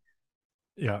place.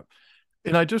 Yeah.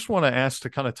 And I just want to ask to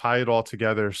kind of tie it all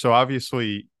together. So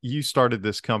obviously you started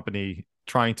this company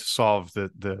trying to solve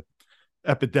the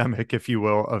epidemic, if you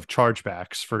will, of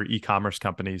chargebacks for e-commerce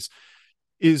companies.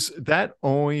 Is that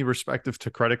only respective to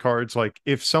credit cards? Like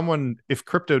if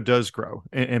crypto does grow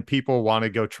and people want to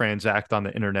go transact on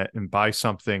the internet and buy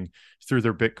something through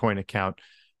their Bitcoin account,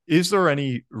 is there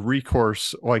any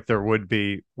recourse like there would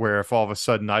be where if all of a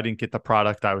sudden I didn't get the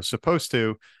product I was supposed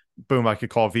to, boom, I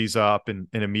could call Visa up and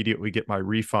immediately get my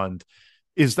refund?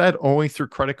 Is that only through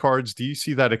credit cards? Do you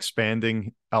see that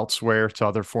expanding elsewhere to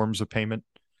other forms of payment?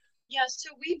 Yeah, so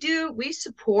we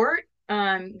support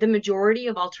the majority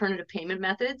of alternative payment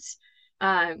methods.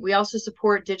 We also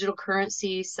support digital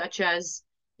currencies, such as,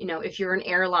 if you're an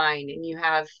airline and you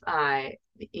have,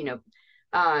 you know,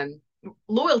 um,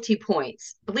 loyalty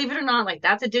points. Believe it or not, like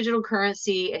that's a digital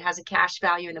currency. It has a cash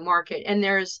value in the market, and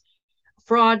there's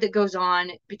fraud that goes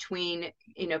on between,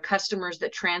 customers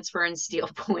that transfer and steal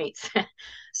points.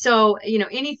 So,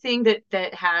 anything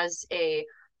that has a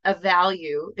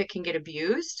value that can get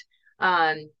abused.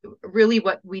 Really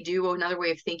what we do, another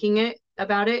way of thinking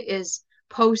about it, is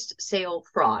post-sale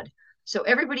fraud. So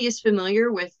everybody is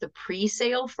familiar with the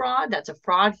pre-sale fraud. That's a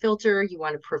fraud filter. You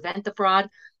want to prevent the fraud.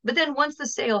 But then once the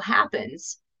sale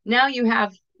happens, now you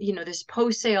have, this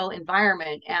post-sale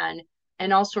environment,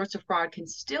 and all sorts of fraud can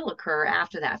still occur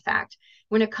after that fact.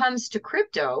 When it comes to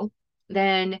crypto,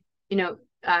 then,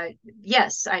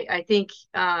 yes, I think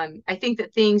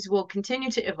that things will continue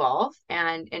to evolve,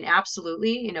 and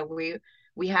absolutely,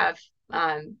 we have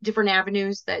different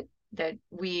avenues that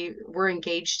we're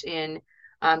engaged in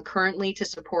currently to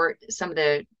support some of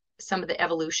the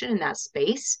evolution in that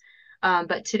space.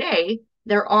 But today,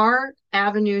 there are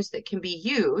avenues that can be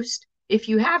used if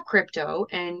you have crypto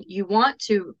and you want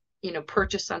to,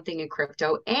 purchase something in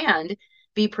crypto and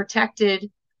be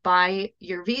protected by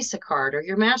your Visa card or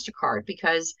your MasterCard,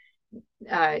 because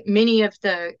many of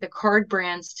the card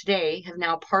brands today have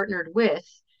now partnered with,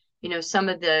 some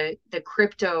of the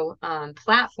crypto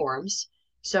platforms.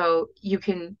 So you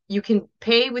can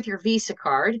pay with your Visa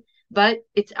card, but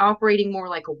it's operating more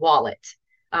like a wallet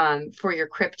for your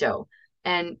crypto.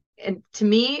 And to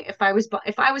me, if I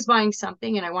was buying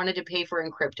something and I wanted to pay for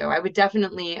in crypto, I would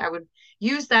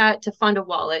use that to fund a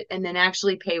wallet and then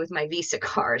actually pay with my Visa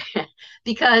card,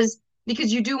 because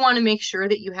you do want to make sure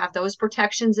that you have those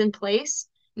protections in place.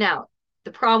 Now,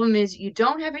 the problem is you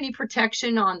don't have any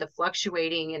protection on the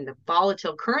fluctuating and the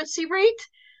volatile currency rate.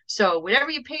 So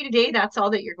whatever you pay today, that's all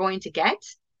that you're going to get.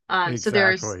 So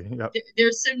Exactly. Yep.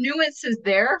 there's some nuances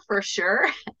there for sure.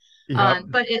 Yep.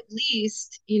 But at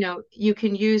least, you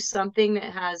can use something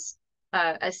that has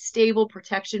a stable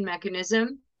protection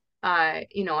mechanism,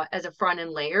 as a front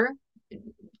end layer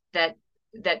that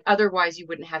otherwise you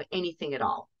wouldn't have anything at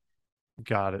all.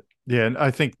 Got it. Yeah, and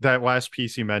I think that last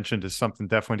piece you mentioned is something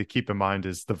definitely to keep in mind,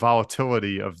 is the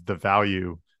volatility of the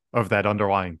value of that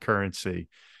underlying currency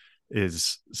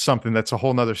is something that's a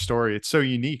whole nother story. It's so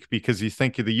unique because you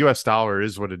think the US dollar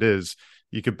is what it is.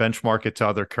 You could benchmark it to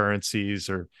other currencies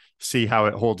or see how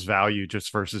it holds value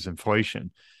just versus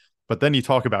inflation. But then you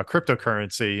talk about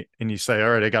cryptocurrency and you say,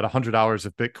 all right, I got $100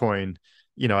 of Bitcoin,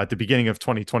 at the beginning of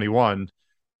 2021.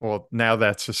 Well, now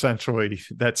that's essentially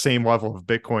that same level of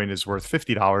Bitcoin is worth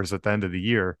 $50 at the end of the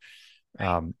year.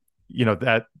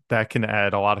 That can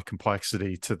add a lot of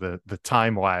complexity to the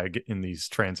time lag in these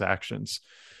transactions.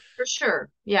 For sure.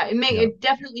 Yeah, Yeah, it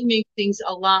definitely makes things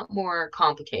a lot more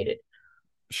complicated.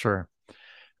 sure.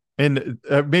 And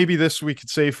maybe this we could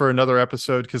save for another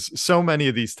episode, because so many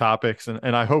of these topics,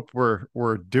 and I hope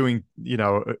we're doing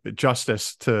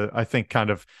justice to, I think, kind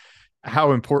of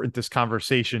how important this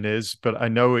conversation is, but I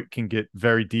know it can get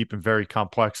very deep and very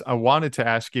complex. I wanted to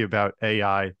ask you about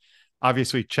AI.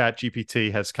 Obviously,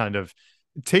 ChatGPT has kind of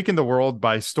taken the world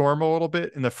by storm a little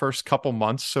bit in the first couple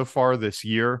months so far this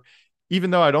year,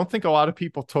 even though I don't think a lot of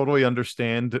people totally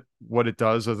understand what it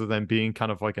does other than being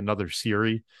kind of like another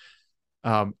Siri.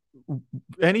 Um,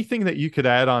 Anything that you could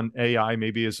add on AI,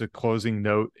 maybe as a closing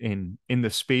note in the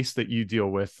space that you deal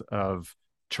with of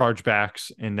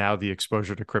chargebacks and now the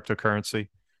exposure to cryptocurrency?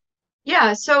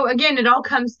 Yeah, so again, it all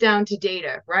comes down to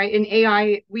data, right? In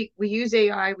AI, we use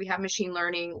AI, we have machine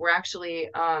learning. We're actually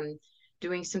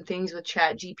doing some things with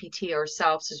Chat GPT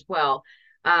ourselves as well.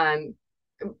 Um,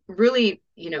 Really,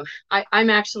 I'm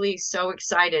actually so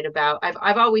excited about,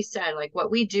 I've always said, like, what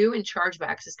we do in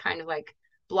chargebacks is kind of like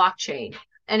blockchain.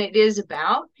 And it is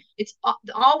about, it's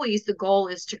always, the goal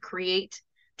is to create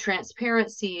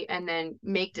transparency and then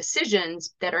make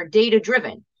decisions that are data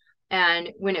driven. And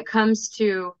when it comes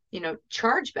to,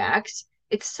 chargebacks,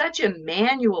 it's such a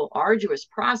manual, arduous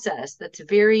process that's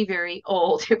very, very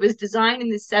old. It was designed in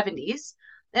the 70s,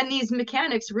 and these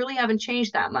mechanics really haven't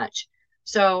changed that much.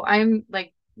 So I'm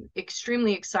like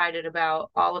extremely excited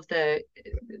about all of the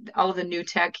new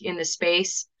tech in the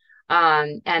space,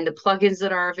 and the plugins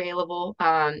that are available.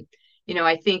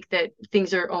 I think that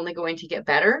things are only going to get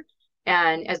better,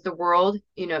 and as the world,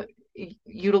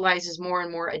 utilizes more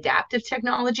and more adaptive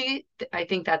technology, I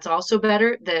think that's also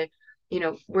better.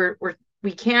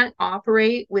 We can't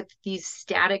operate with these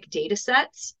static data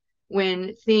sets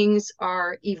when things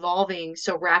are evolving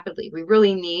so rapidly. We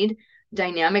really need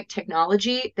dynamic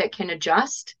technology that can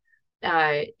adjust.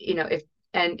 If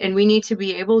and we need to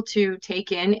be able to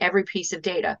take in every piece of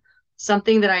data.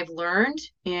 Something that I've learned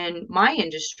in my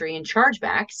industry in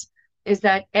chargebacks is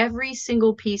that every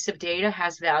single piece of data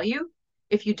has value.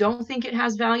 If you don't think it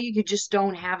has value, you just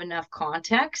don't have enough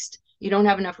context. You don't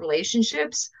have enough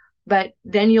relationships, but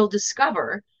then you'll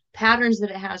discover patterns that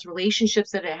it has,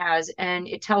 relationships that it has, and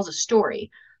it tells a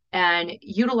story. And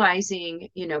utilizing,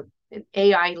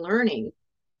 AI learning,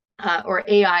 or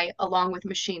AI along with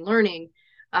machine learning,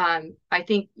 I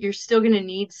think you're still going to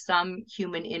need some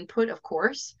human input, of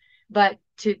course, but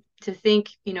to think,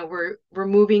 we're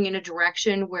moving in a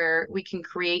direction where we can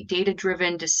create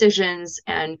data-driven decisions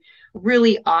and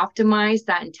really optimize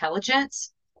that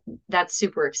intelligence. That's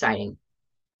super exciting.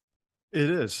 It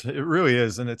is. It really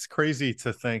is. And it's crazy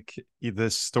to think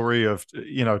this story of,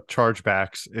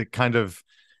 chargebacks.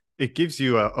 It gives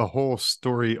you a whole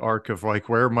story arc of like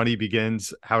where money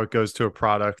begins, how it goes to a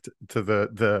product, to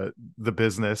the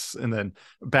business, and then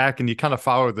back, and you kind of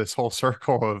follow this whole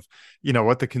circle of,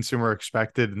 what the consumer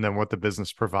expected and then what the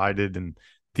business provided and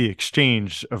the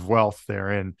exchange of wealth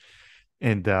therein.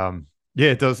 And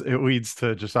yeah, it leads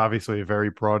to just obviously a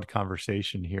very broad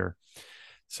conversation here.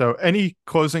 So any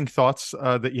closing thoughts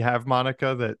that you have,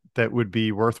 Monica, that would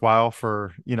be worthwhile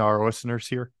for, our listeners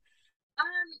here?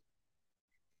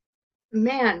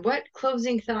 Man, what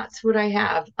closing thoughts would I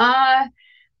have?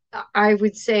 I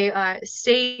would say,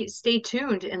 stay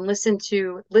tuned and listen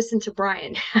to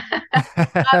Brian.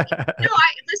 No,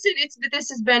 this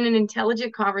has been an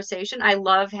intelligent conversation. I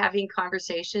love having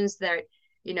conversations that,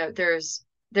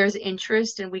 there's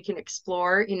interest and we can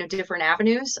explore, different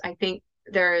avenues. I think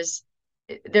there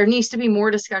needs to be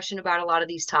more discussion about a lot of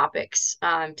these topics,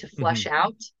 to flesh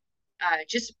out,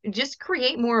 just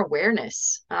create more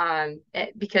awareness,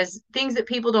 because things that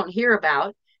people don't hear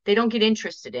about, they don't get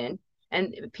interested in,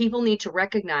 and people need to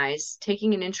recognize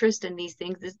taking an interest in these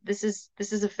things. This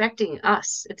is affecting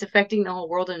us. It's affecting the whole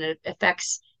world, and it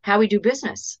affects how we do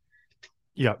business.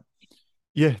 Yeah.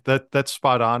 Yeah, that's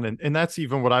spot on. And that's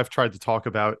even what I've tried to talk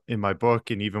about in my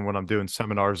book. And even when I'm doing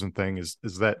seminars and things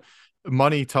is that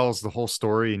money tells the whole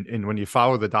story. And when you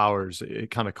follow the dollars,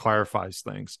 it kind of clarifies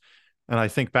things. And I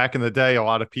think back in the day, a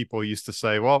lot of people used to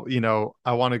say, well,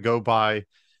 I want to go buy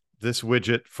this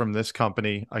widget from this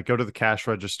company. I go to the cash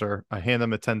register, I hand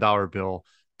them a $10 bill,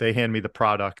 they hand me the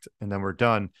product, and then we're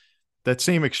done. That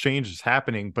same exchange is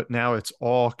happening, but now it's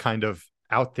all kind of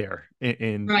out there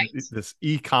in Right. this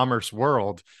e-commerce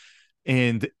world.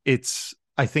 And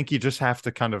I think you just have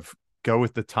to kind of go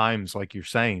with the times, like you're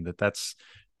saying, that's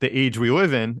the age we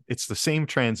live in. It's the same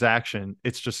transaction.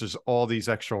 It's just there's all these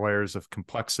extra layers of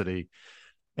complexity.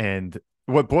 And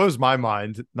what blows my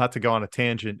mind, not to go on a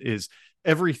tangent, is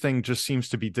everything just seems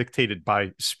to be dictated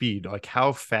by speed. Like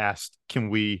how fast can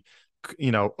we,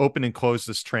 open and close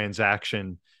this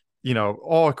transaction,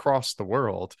 all across the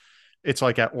world. It's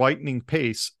like at lightning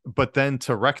pace, but then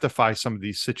to rectify some of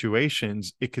these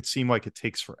situations, it could seem like it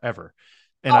takes forever.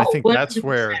 And I think 100%. that's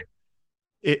where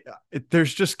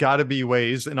there's just got to be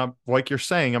ways. And I'm like you're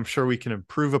saying, I'm sure we can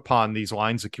improve upon these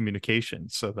lines of communication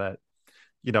so that,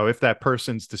 if that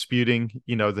person's disputing,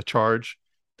 the charge,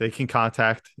 they can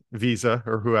contact Visa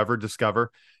or whoever,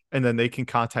 Discover, and then they can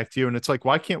contact you. And it's like,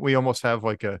 why can't we almost have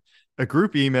like a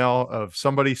group email of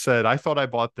somebody said, I thought I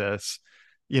bought this,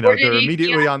 they're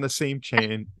immediately on the same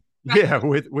chain. Right. Yeah.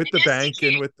 With the bank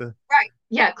and with the, right.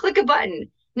 Yeah. Click a button.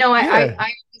 No, yeah.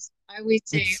 I always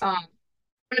say, one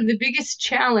of the biggest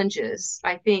challenges,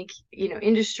 I think,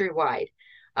 industry wide,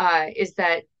 is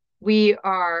that we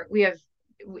always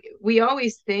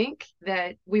think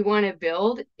that we want to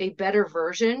build a better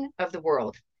version of the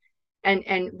world.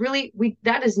 And really,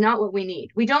 that is not what we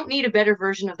need. We don't need a better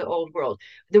version of the old world.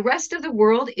 The rest of the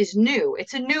world is new.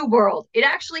 It's a new world. It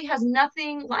actually has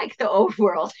nothing like the old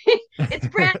world. It's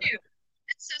brand new.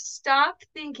 So stop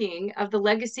thinking of the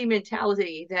legacy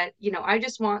mentality that, I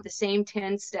just want the same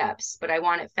 10 steps, but I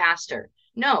want it faster.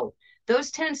 No, those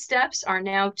 10 steps are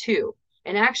now 2.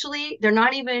 And actually, they're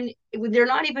not even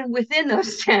within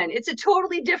those 10. It's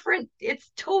totally different.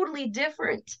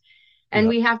 And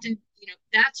we have to,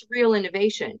 that's real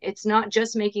innovation. It's not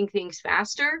just making things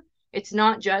faster. It's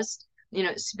not just,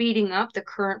 speeding up the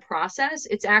current process.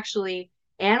 It's actually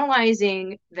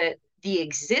analyzing the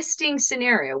existing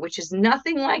scenario, which is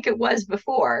nothing like it was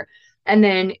before, and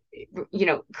then,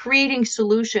 creating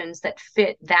solutions that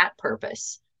fit that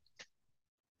purpose.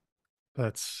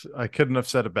 I couldn't have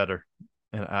said it better.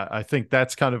 And I think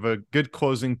that's kind of a good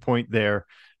closing point there.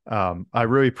 I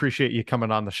really appreciate you coming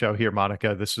on the show here,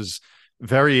 Monica. This was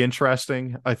very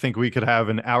interesting. I think we could have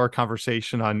an hour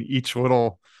conversation on each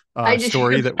little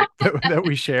story that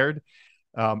we shared.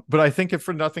 But I think if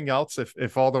for nothing else,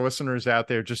 if all the listeners out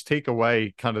there just take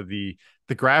away kind of the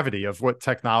gravity of what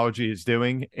technology is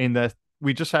doing, and that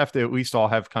we just have to at least all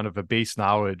have kind of a base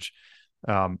knowledge.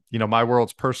 My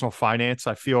world's personal finance.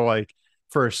 I feel like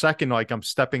for a second, like I'm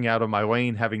stepping out of my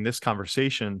lane, having this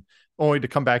conversation, only to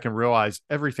come back and realize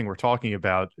everything we're talking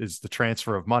about is the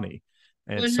transfer of money.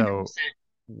 And 100%. So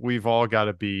we've all got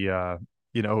to be, at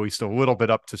least a little bit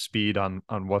up to speed on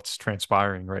what's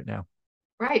transpiring right now.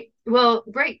 Right. Well,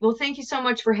 great. Well, thank you so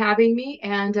much for having me.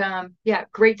 And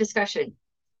great discussion.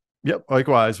 Yep.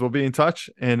 Likewise. We'll be in touch.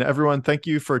 And everyone, thank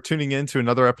you for tuning in to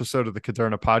another episode of the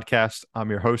Caderna podcast. I'm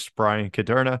your host, Brian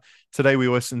Caderna. Today, we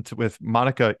listened with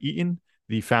Monica Eaton,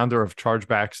 the founder of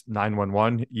Chargebacks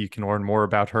 911. You can learn more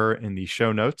about her in the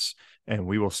show notes, and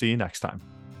we will see you next time.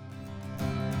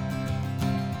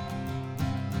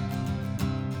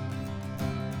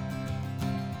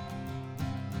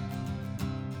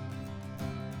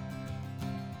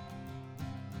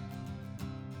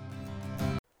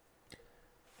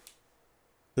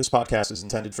 This podcast is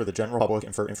intended for the general public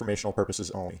and for informational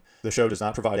purposes only. The show does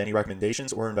not provide any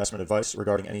recommendations or investment advice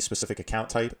regarding any specific account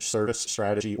type, service,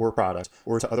 strategy, or product,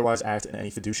 or to otherwise act in any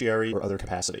fiduciary or other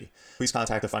capacity. Please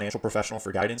contact a financial professional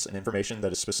for guidance and information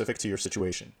that is specific to your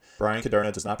situation. Brian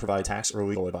Caderna does not provide tax or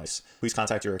legal advice. Please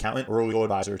contact your accountant or legal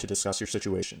advisor to discuss your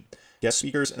situation. Guest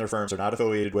speakers and their firms are not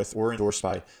affiliated with or endorsed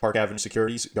by Park Avenue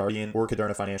Securities, Guardian, or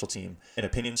Caderna Financial Team, and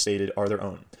opinions stated are their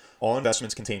own. All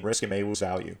investments contain risk and may lose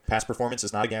value. Past performance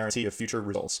is not a guarantee of future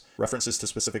results. References to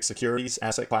specific securities,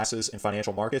 asset classes, and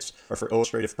financial markets are for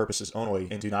illustrative purposes only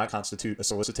and do not constitute a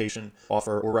solicitation,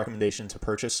 offer, or recommendation to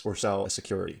purchase or sell a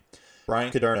security.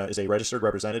 Brian Caderna is a registered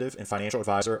representative and financial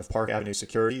advisor of Park Avenue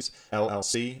Securities,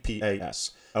 LLC,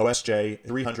 PAS. OSJ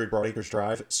 300 Broadacres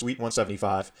Drive, Suite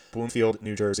 175, Bloomfield,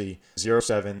 New Jersey,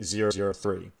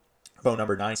 07003. Phone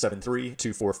number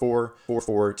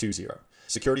 973-244-4420.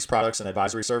 Securities products and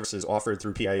advisory services offered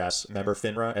through PAS, member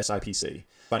FINRA SIPC.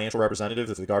 Financial representative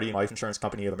of the Guardian Life Insurance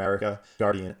Company of America,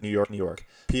 Guardian, New York, New York.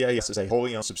 PAS is a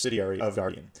wholly owned subsidiary of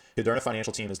Guardian. Caderna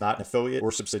Financial Team is not an affiliate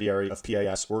or subsidiary of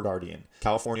PAS or Guardian.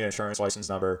 California Insurance License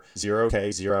Number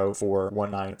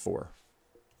 0K04194.